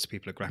think lots of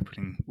people are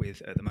grappling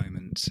with at the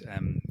moment,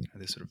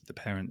 the sort of the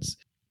parents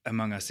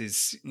among us,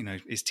 is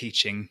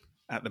teaching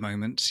at the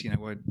moment. You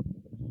know,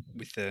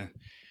 with the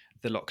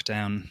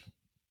lockdown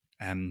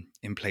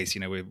in place,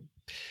 you know,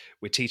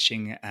 we're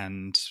teaching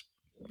and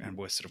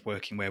we're sort of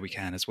working where we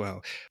can as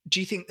well. Do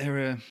you think there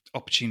are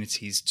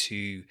opportunities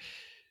to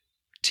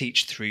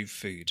teach through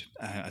food?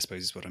 I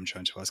suppose is what I'm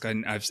trying to ask.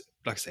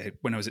 Like I said,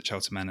 when I was at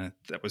Charlton Manor,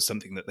 that was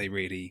something that they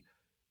really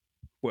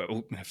were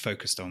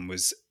focused on,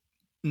 was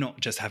not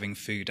just having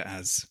food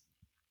as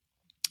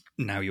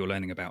now you're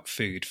learning about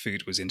food.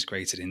 Food was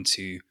integrated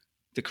into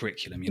the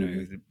curriculum. You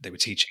know, they were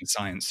teaching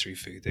science through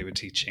food. They were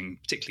teaching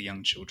particularly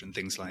young children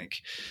things like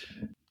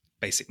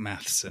basic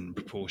maths and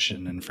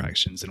proportion and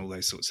fractions and all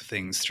those sorts of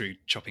things through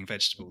chopping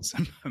vegetables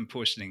and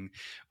portioning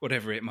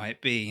whatever it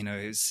might be. You know,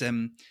 it's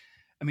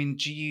I mean,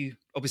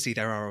 obviously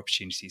there are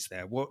opportunities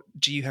there.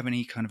 Do you have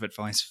any kind of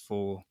advice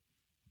for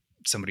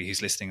somebody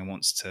who's listening and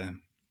wants to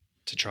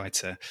try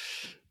to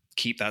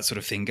keep that sort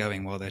of thing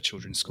going while their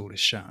children's school is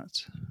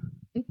shut?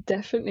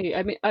 Definitely.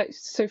 I mean,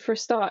 so for a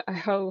start, I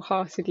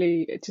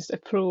wholeheartedly just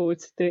applaud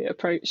the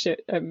approach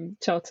at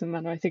Charlton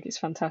Manor. I think it's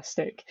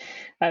fantastic.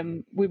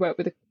 We work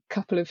with a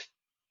couple of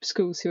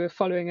schools who are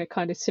following a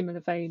kind of similar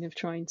vein of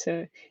trying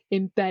to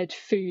embed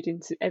food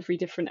into every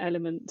different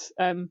element.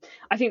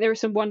 I think there are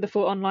some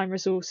wonderful online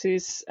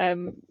resources.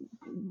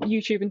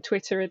 YouTube and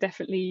Twitter are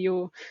definitely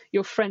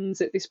your friends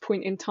at this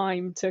point in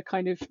time to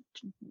kind of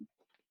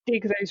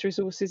dig those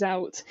resources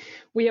out.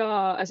 We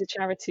are, as a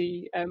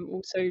charity,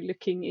 also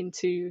looking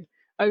into,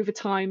 over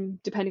time,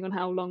 depending on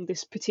how long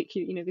this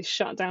particular, this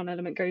shutdown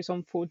element goes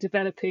on for,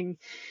 developing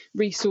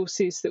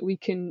resources that we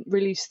can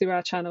release through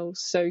our channels.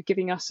 So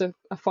giving us a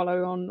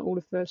follow on all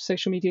of the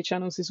social media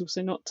channels is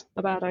also not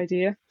a bad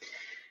idea.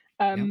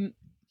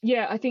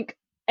 I think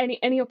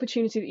any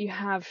opportunity that you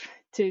have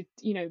to,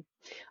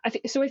 I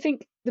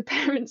think the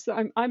parents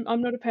that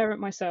I'm not a parent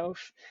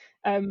myself.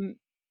 The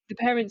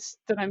parents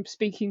that I'm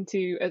speaking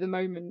to at the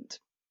moment,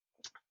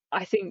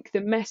 I think the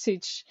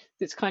message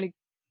that's kind of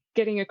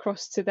getting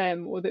across to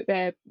them, or that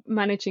they're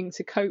managing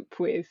to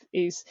cope with,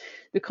 is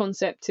the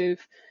concept of,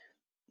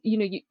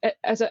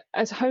 as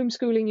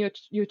homeschooling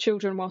your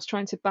children whilst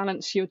trying to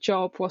balance your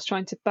job, whilst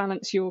trying to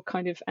balance your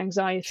kind of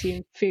anxiety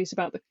and fears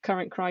about the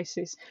current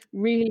crisis.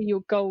 Really,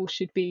 your goal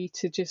should be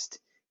to just,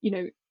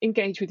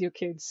 engage with your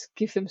kids,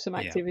 give them some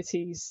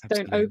activities,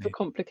 don't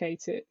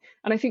overcomplicate it.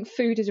 And I think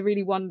food is a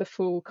really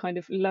wonderful kind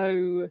of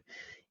low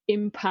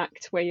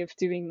impact way of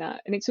doing that.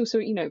 And it's also,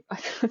 I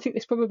think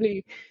there's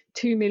probably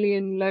 2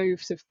 million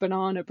loaves of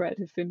banana bread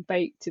have been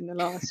baked in the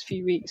last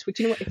few weeks. But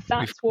you know what, if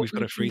that's we've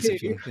got a freezer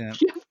full, yeah,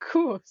 of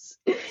course.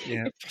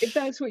 Yeah. If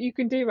that's what you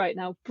can do right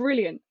now,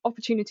 brilliant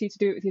opportunity to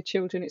do it with your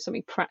children. It's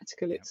something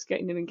practical. It's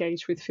getting them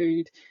engaged with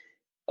food.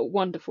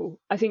 Wonderful.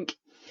 I think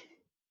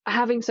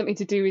having something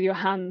to do with your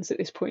hands at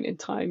this point in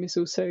time is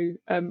also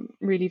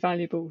really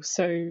valuable.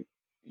 So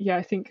yeah,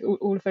 I think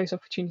all of those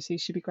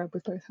opportunities should be grabbed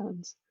with both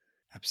hands.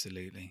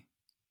 Absolutely.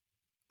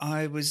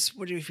 I was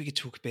wondering if we could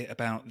talk a bit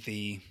about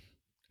the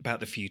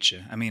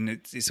future. I mean,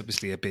 it's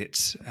obviously a bit,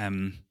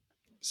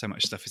 so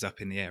much stuff is up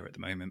in the air at the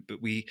moment,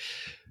 but we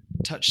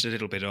touched a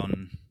little bit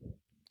on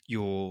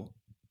your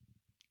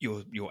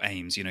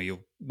aims. You're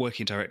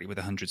working directly with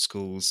 100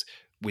 schools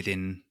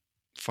within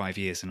 5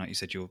 years, and like you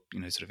said, you're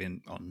sort of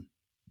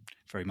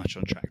very much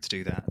on track to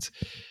do that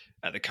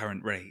at the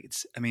current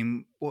rate. I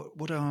mean,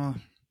 what are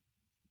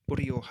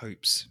your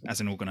hopes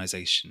as an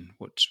organisation?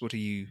 What are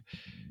you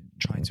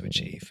trying to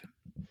achieve?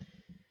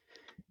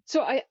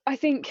 So I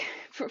think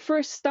for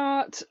a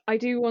start, I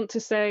do want to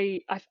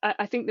say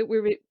I think that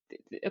we're at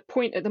a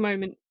point at the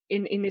moment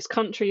in this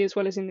country, as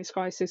well as in this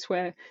crisis,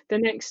 where the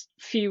next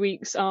few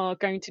weeks are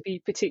going to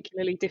be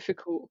particularly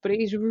difficult. But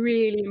it is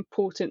really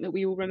important that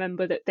we all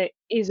remember that there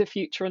is a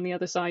future on the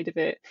other side of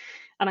it.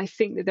 And I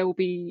think that there will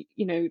be,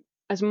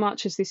 as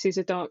much as this is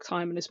a dark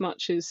time, and as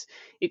much as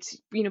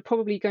it's,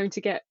 probably going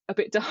to get a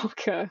bit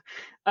darker,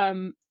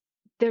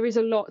 there is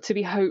a lot to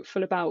be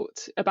hopeful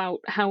about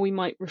how we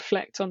might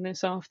reflect on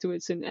this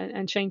afterwards,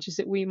 and changes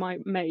that we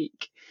might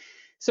make.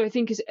 So I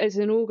think as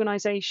an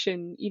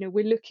organisation,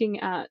 we're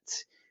looking at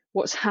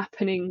what's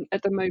happening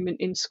at the moment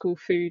in school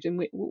food,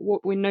 and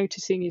what we're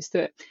noticing is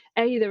that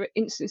there are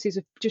instances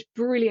of just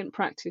brilliant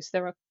practice.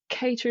 There are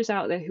caterers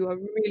out there who are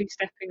really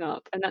stepping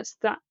up, and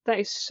that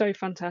is so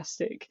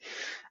fantastic.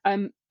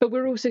 But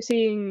we're also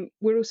seeing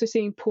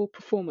poor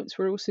performance.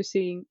 We're also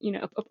seeing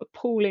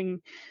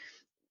appalling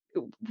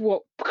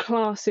what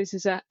classes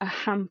is a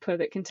hamper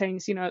that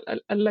contains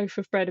a loaf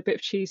of bread, a bit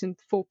of cheese, and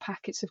 4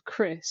 packets of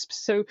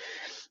crisps. So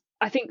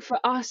I think for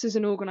us as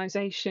an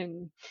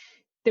organisation,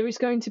 there is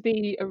going to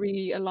be a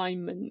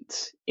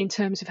realignment in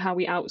terms of how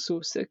we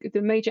outsource.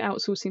 The major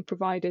outsourcing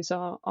providers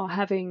are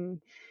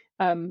having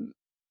all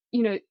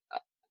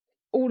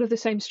of the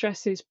same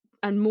stresses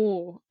and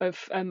more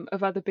of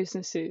other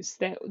businesses.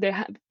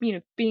 They're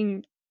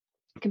being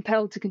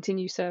compelled to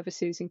continue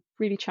services in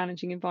really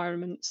challenging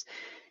environments.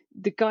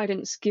 The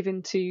guidance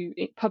given to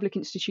public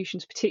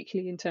institutions,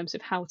 particularly in terms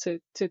of how to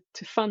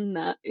fund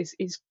that,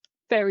 is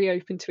very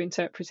open to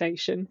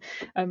interpretation.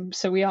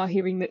 So we are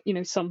hearing that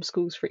some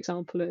schools, for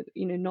example, are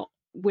not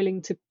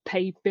willing to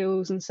pay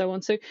bills and so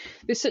on. So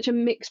there's such a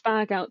mixed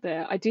bag out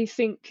there. I do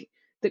think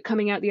that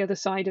coming out the other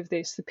side of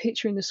this, the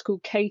picture in the school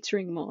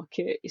catering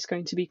market is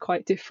going to be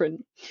quite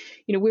different.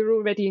 We're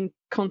already in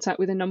contact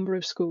with a number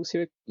of schools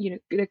who are,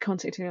 they're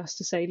contacting us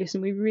to say, listen,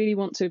 we really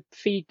want to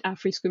feed our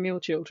free school meal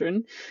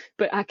children,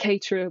 but our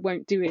caterer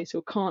won't do it,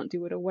 or can't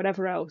do it, or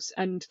whatever else.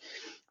 And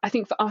I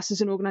think for us as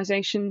an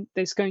organisation,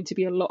 there's going to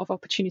be a lot of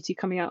opportunity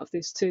coming out of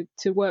this to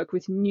work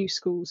with new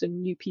schools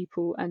and new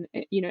people, and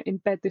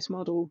embed this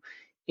model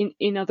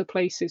in other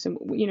places. And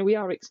we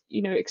are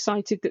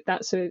excited that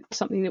that's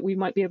something that we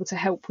might be able to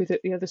help with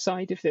at the other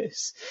side of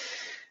this.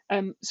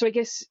 So I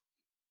guess,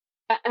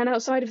 and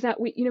outside of that,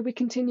 we're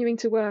continuing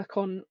to work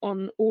on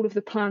all of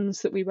the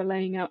plans that we were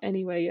laying out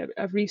anyway,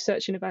 a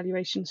research and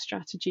evaluation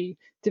strategy,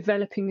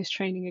 developing this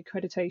training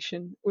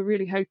accreditation. We're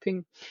really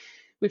hoping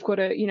we've got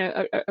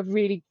a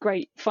really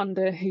great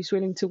funder who's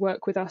willing to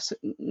work with us,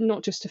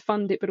 not just to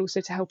fund it, but also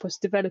to help us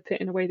develop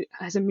it in a way that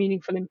has a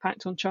meaningful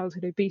impact on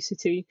childhood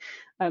obesity,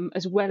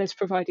 as well as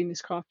providing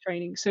this craft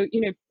training. So,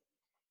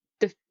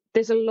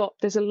 there's a lot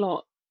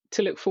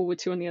to look forward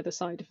to on the other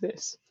side of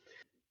this.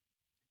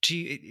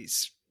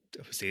 It's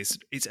obviously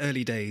it's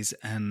early days,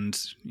 and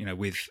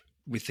with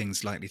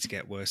things likely to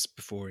get worse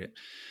before it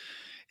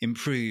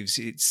improves,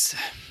 it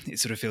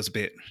sort of feels a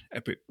bit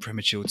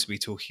premature to be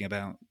talking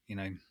about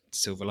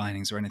silver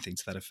linings or anything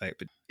to that effect.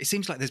 But it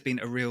seems like there's been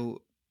a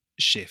real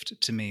shift,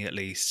 to me at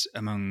least,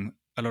 among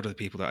a lot of the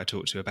people that I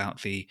talk to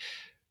about the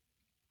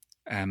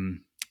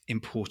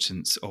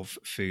importance of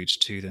food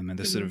to them, and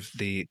the sort of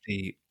the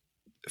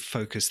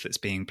focus that's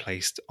being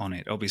placed on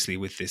it. Obviously,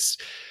 with this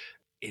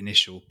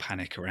initial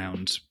panic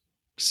around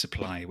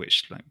supply,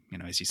 which,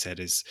 as you said,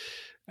 is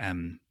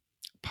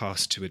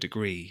passed to a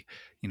degree.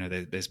 You know,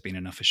 there's been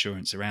enough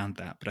assurance around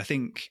that. But I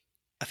think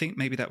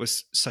maybe that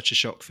was such a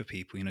shock for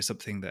people. You know,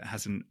 something that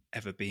hasn't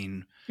ever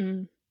been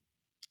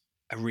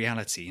a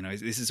reality. You know,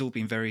 this has all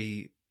been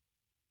very.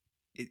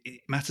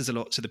 It matters a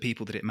lot to the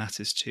people that it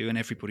matters to, and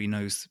everybody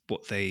knows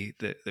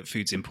that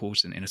food's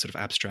important in a sort of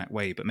abstract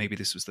way. But maybe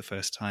this was the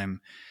first time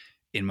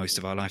in most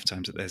of our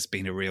lifetimes that there's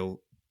been a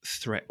real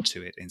threat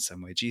to it in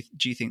some way. Do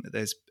you think that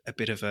there's a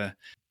bit of a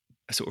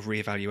sort of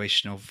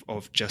reevaluation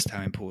of just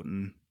how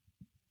important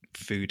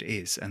food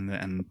is and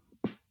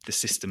the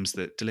systems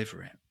that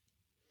deliver it?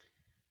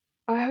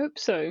 I hope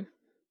so.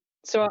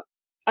 So,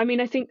 I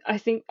mean, I think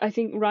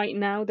right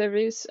now there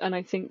is, and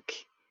I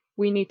think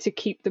we need to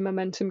keep the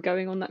momentum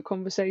going on that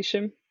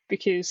conversation,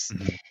 because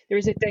there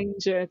is a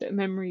danger that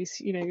memories,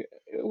 you know,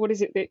 what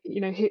is it that, you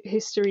know,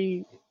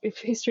 history, if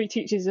history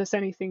teaches us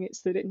anything,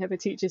 it's that it never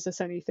teaches us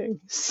anything.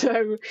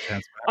 So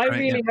I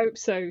really hope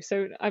so.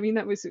 So, I mean,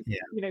 that was,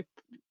 you know,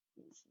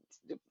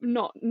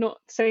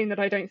 not saying that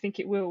I don't think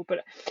it will,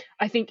 but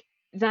I think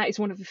that is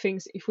one of the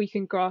things, if we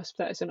can grasp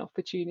that as an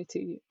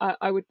opportunity,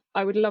 I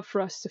would love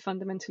for us to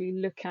fundamentally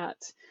look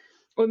at,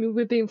 I mean,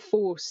 we're being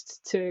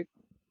forced to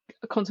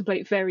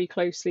contemplate very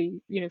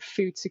closely, you know,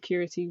 food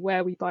security,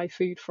 where we buy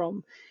food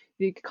from,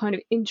 the kind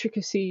of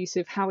intricacies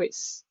of how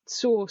it's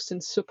sourced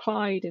and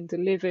supplied and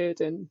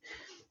delivered, and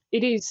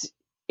it is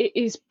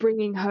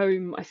bringing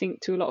home, I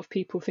think, to a lot of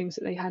people things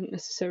that they hadn't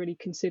necessarily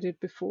considered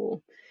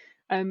before.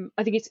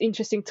 I think it's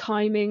interesting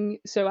timing.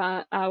 So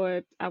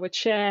our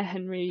chair,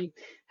 Henry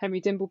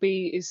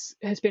Dimbleby,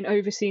 has been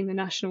overseeing the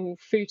national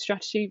food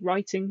strategy,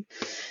 writing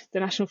the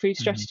national food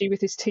strategy with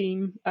his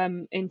team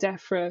in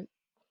DEFRA.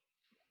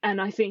 And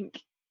I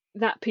think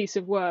that piece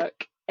of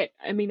work,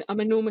 I mean, I'm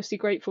enormously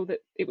grateful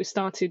that it was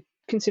started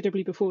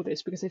considerably before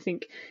this, because I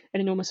think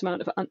an enormous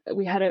amount of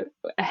we had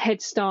a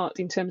head start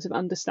in terms of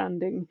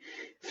understanding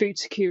food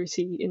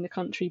security in the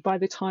country by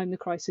the time the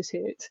crisis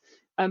hit.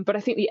 But I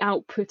think the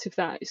output of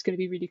that is going to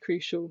be really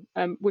crucial.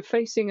 We're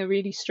facing a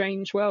really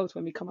strange world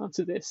when we come out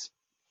of this.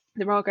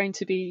 There are going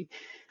to be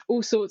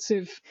all sorts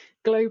of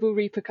global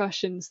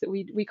repercussions that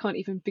we can't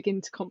even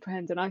begin to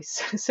comprehend, and I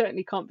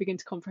certainly can't begin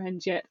to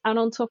comprehend yet. And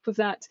on top of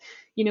that,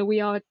 you know,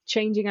 we are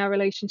changing our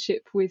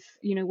relationship with,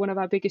 you know, one of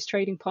our biggest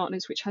trading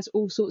partners, which has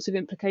all sorts of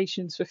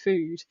implications for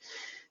food.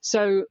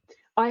 So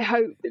I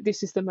hope that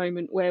this is the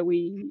moment where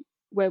we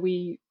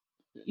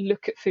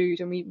look at food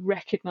and we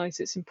recognize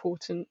its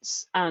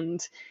importance, and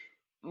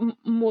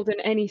more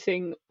than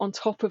anything, on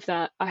top of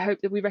that, I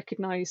hope that we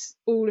recognize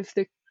all of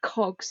the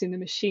cogs in the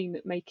machine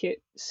that make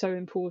it so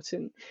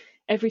important.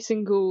 Every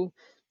single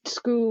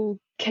school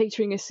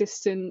catering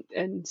assistant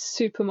and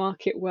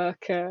supermarket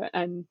worker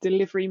and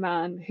delivery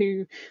man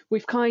who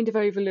we've kind of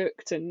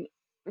overlooked, and,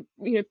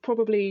 you know,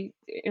 probably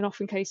in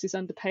often cases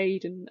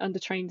underpaid and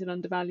undertrained and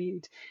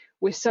undervalued,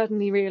 we're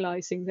suddenly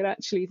realizing that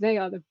actually they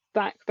are the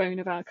backbone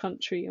of our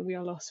country and we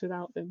are lost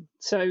without them.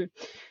 So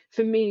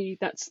for me,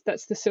 that's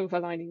the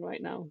silver lining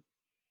right now.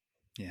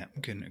 Yeah,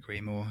 I couldn't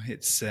agree more.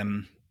 It's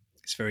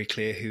very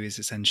clear who is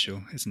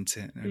essential, isn't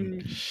it?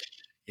 And,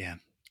 yeah.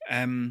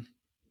 I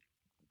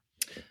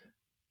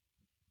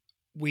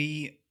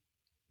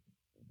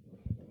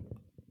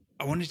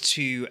wanted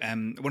to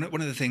one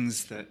of the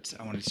things that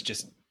I wanted to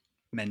just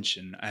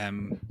mention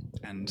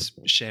and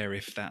share,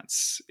 if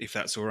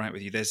that's all right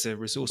with you. There's a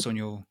resource on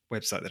your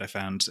website that I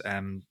found,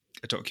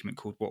 a document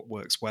called "What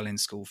Works Well in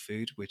School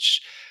Food,"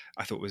 which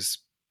I thought was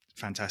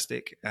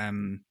fantastic.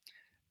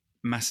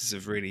 Masses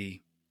of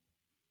really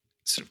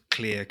sort of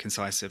clear,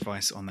 concise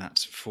advice on that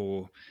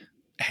for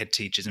head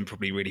teachers, and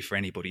probably really for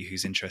anybody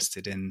who's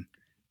interested in,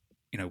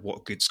 you know,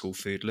 what good school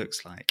food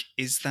looks like.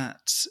 Is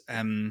that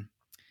I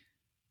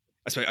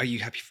suppose, are you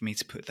happy for me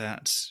to put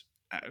that,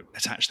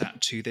 attach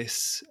that to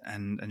this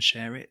and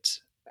share it?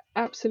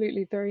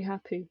 Absolutely, very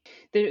happy.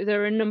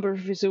 There are a number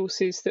of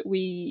resources that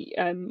we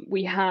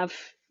have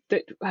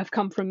that have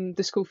come from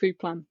the school food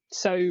plan.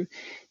 So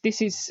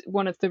this is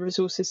one of the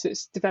resources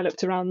that's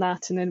developed around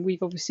that, and then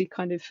we've obviously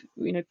kind of,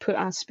 you know, put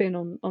our spin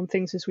on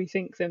things as we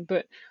think them.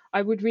 But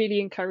I would really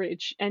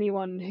encourage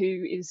anyone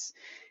who is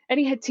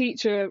any head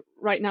teacher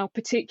right now,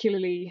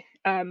 particularly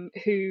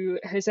who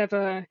has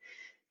ever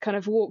kind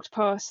of walked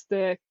past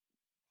the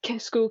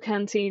school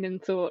canteen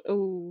and thought,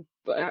 oh,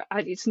 but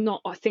it's not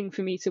a thing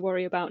for me to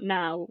worry about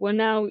now. Well,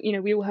 now, you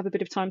know, we all have a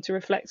bit of time to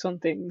reflect on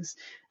things,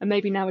 and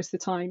maybe now is the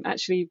time,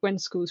 actually, when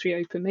schools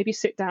reopen, maybe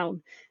sit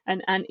down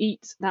and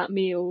eat that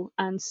meal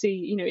and see,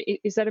 you know,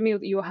 is that a meal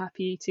that you're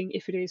happy eating?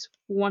 If it is,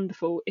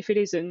 wonderful. If it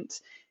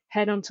isn't,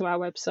 head onto our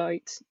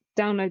website,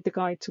 download the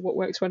guide to What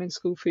Works Well in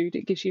School Food.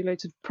 It gives you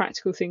loads of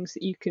practical things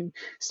that you can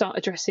start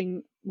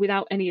addressing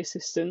without any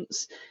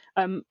assistance.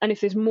 And if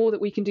there's more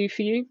that we can do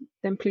for you,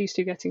 then please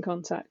do get in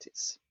contact.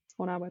 It's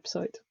on our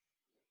website.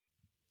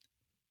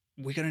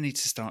 We're going to need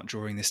to start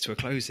drawing this to a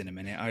close in a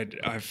minute. I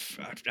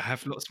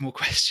have lots more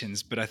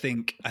questions, but I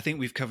think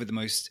we've covered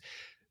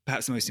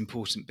perhaps the most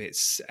important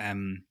bits.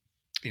 You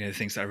know, the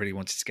things that I really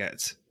wanted to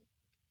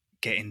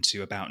get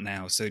into about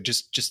now. So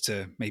just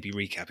to maybe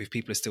recap, if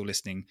people are still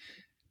listening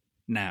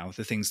now,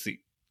 the things that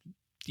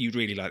you'd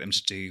really like them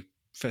to do,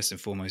 first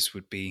and foremost,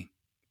 would be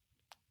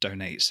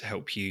donate,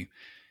 help you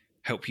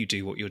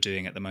do what you're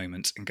doing at the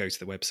moment, and go to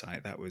the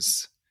website. That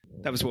was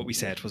what we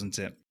said, wasn't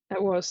it?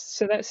 That was.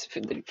 So that's,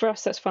 for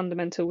us, that's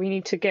fundamental. We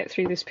need to get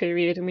through this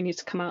period and we need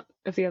to come out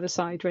of the other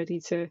side ready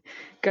to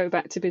go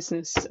back to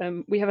business.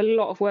 We have a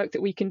lot of work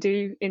that we can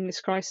do in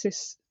this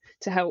crisis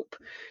to help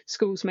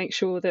schools make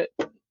sure that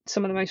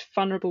some of the most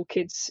vulnerable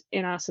kids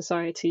in our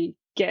society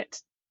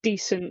get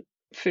decent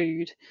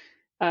food.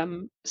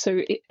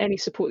 So any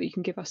support that you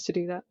can give us to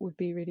do that would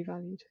be really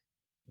valued.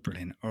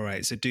 Brilliant. All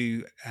right. So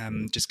do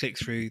just click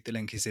through. The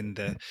link is in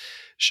the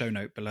show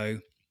note below.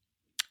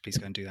 Please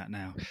go and do that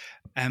now.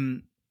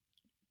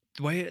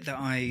 The way that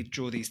I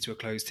draw these to a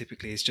close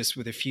typically is just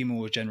with a few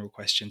more general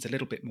questions, a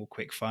little bit more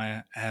quick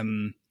fire.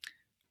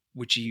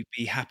 Would you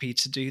be happy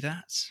to do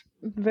that?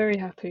 Very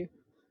happy.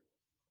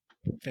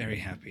 Very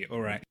happy.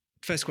 All right.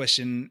 First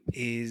question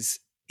is,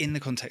 in the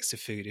context of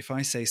food, if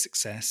I say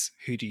success,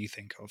 who do you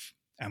think of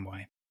and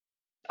why?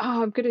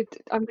 Oh, I'm gonna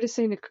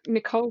say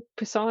Nicole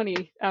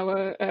Pisani,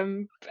 our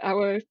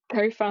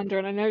co-founder,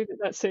 and I know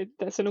that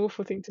that's an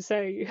awful thing to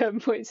say,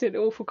 but it's an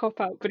awful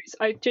cop out. But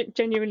I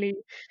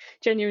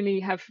genuinely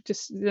have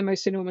just the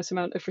most enormous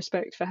amount of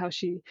respect for how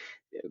she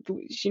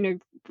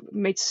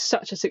made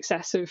such a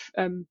success of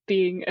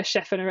being a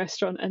chef in a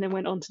restaurant, and then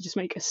went on to just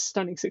make a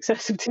stunning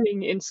success of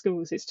doing it in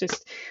schools. It's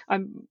just,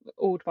 I'm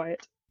awed by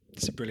it.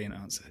 It's a brilliant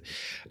answer.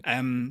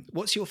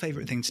 What's your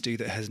favourite thing to do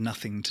that has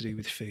nothing to do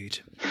with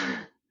food?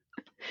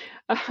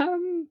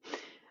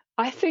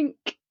 I think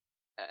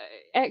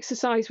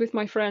exercise with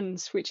my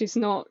friends, which is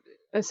not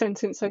a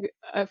sentence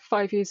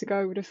 5 years ago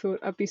I would have thought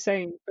I'd be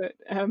saying, but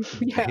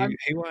yeah.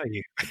 Who are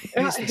you?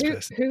 Who's this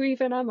person? Who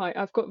even am I?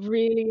 I've got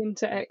really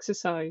into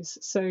exercise,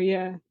 so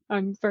yeah,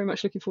 I'm very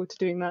much looking forward to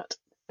doing that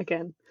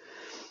again.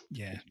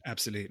 Yeah,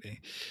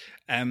 absolutely.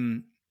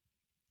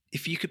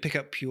 If you could pick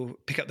up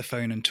the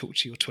phone and talk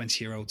to your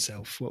 20-year-old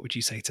self, what would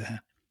you say to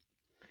her?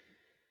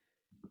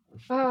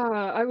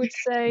 I would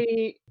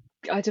say,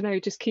 I don't know,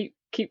 just keep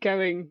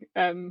going.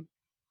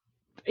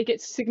 It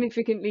gets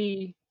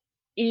significantly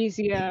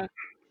easier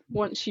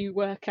once you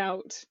work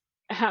out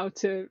how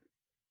to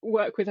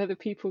work with other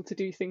people to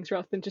do things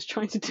rather than just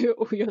trying to do it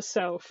all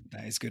yourself.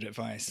 That is good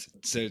advice.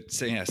 So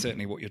yeah,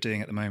 certainly what you're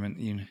doing at the moment,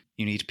 you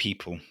need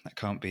people. That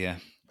can't be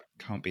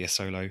a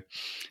solo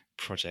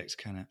project,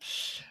 can it?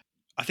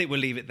 I think we'll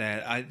leave it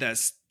there.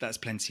 That's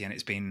plenty, and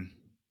it's been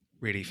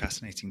really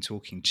fascinating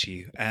talking to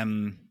you.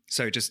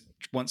 So just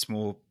once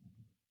more,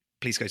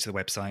 please go to the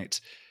website,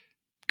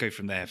 go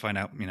from there, find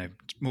out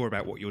more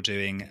about what you're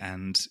doing,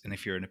 and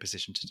if you're in a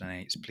position to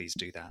donate, please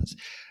do that.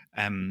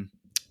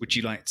 Would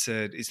you like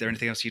to? Is there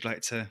anything else you'd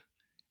like to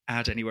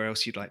add? Anywhere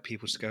else you'd like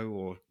people to go,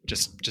 or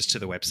just to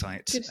the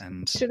website?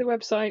 To the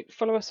website.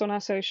 Follow us on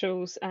our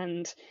socials,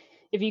 and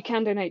if you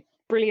can donate,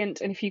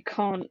 brilliant. And if you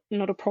can't,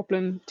 not a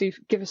problem. Do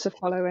give us a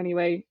follow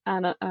anyway.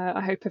 And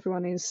I hope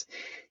everyone is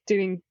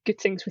doing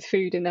good things with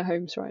food in their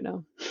homes right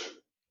now.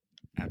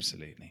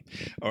 Absolutely.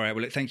 All right.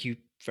 Well, thank you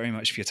very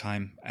much for your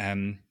time.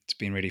 It's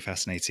been really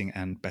fascinating,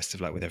 and best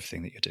of luck with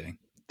everything that you're doing.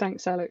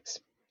 Thanks, Alex.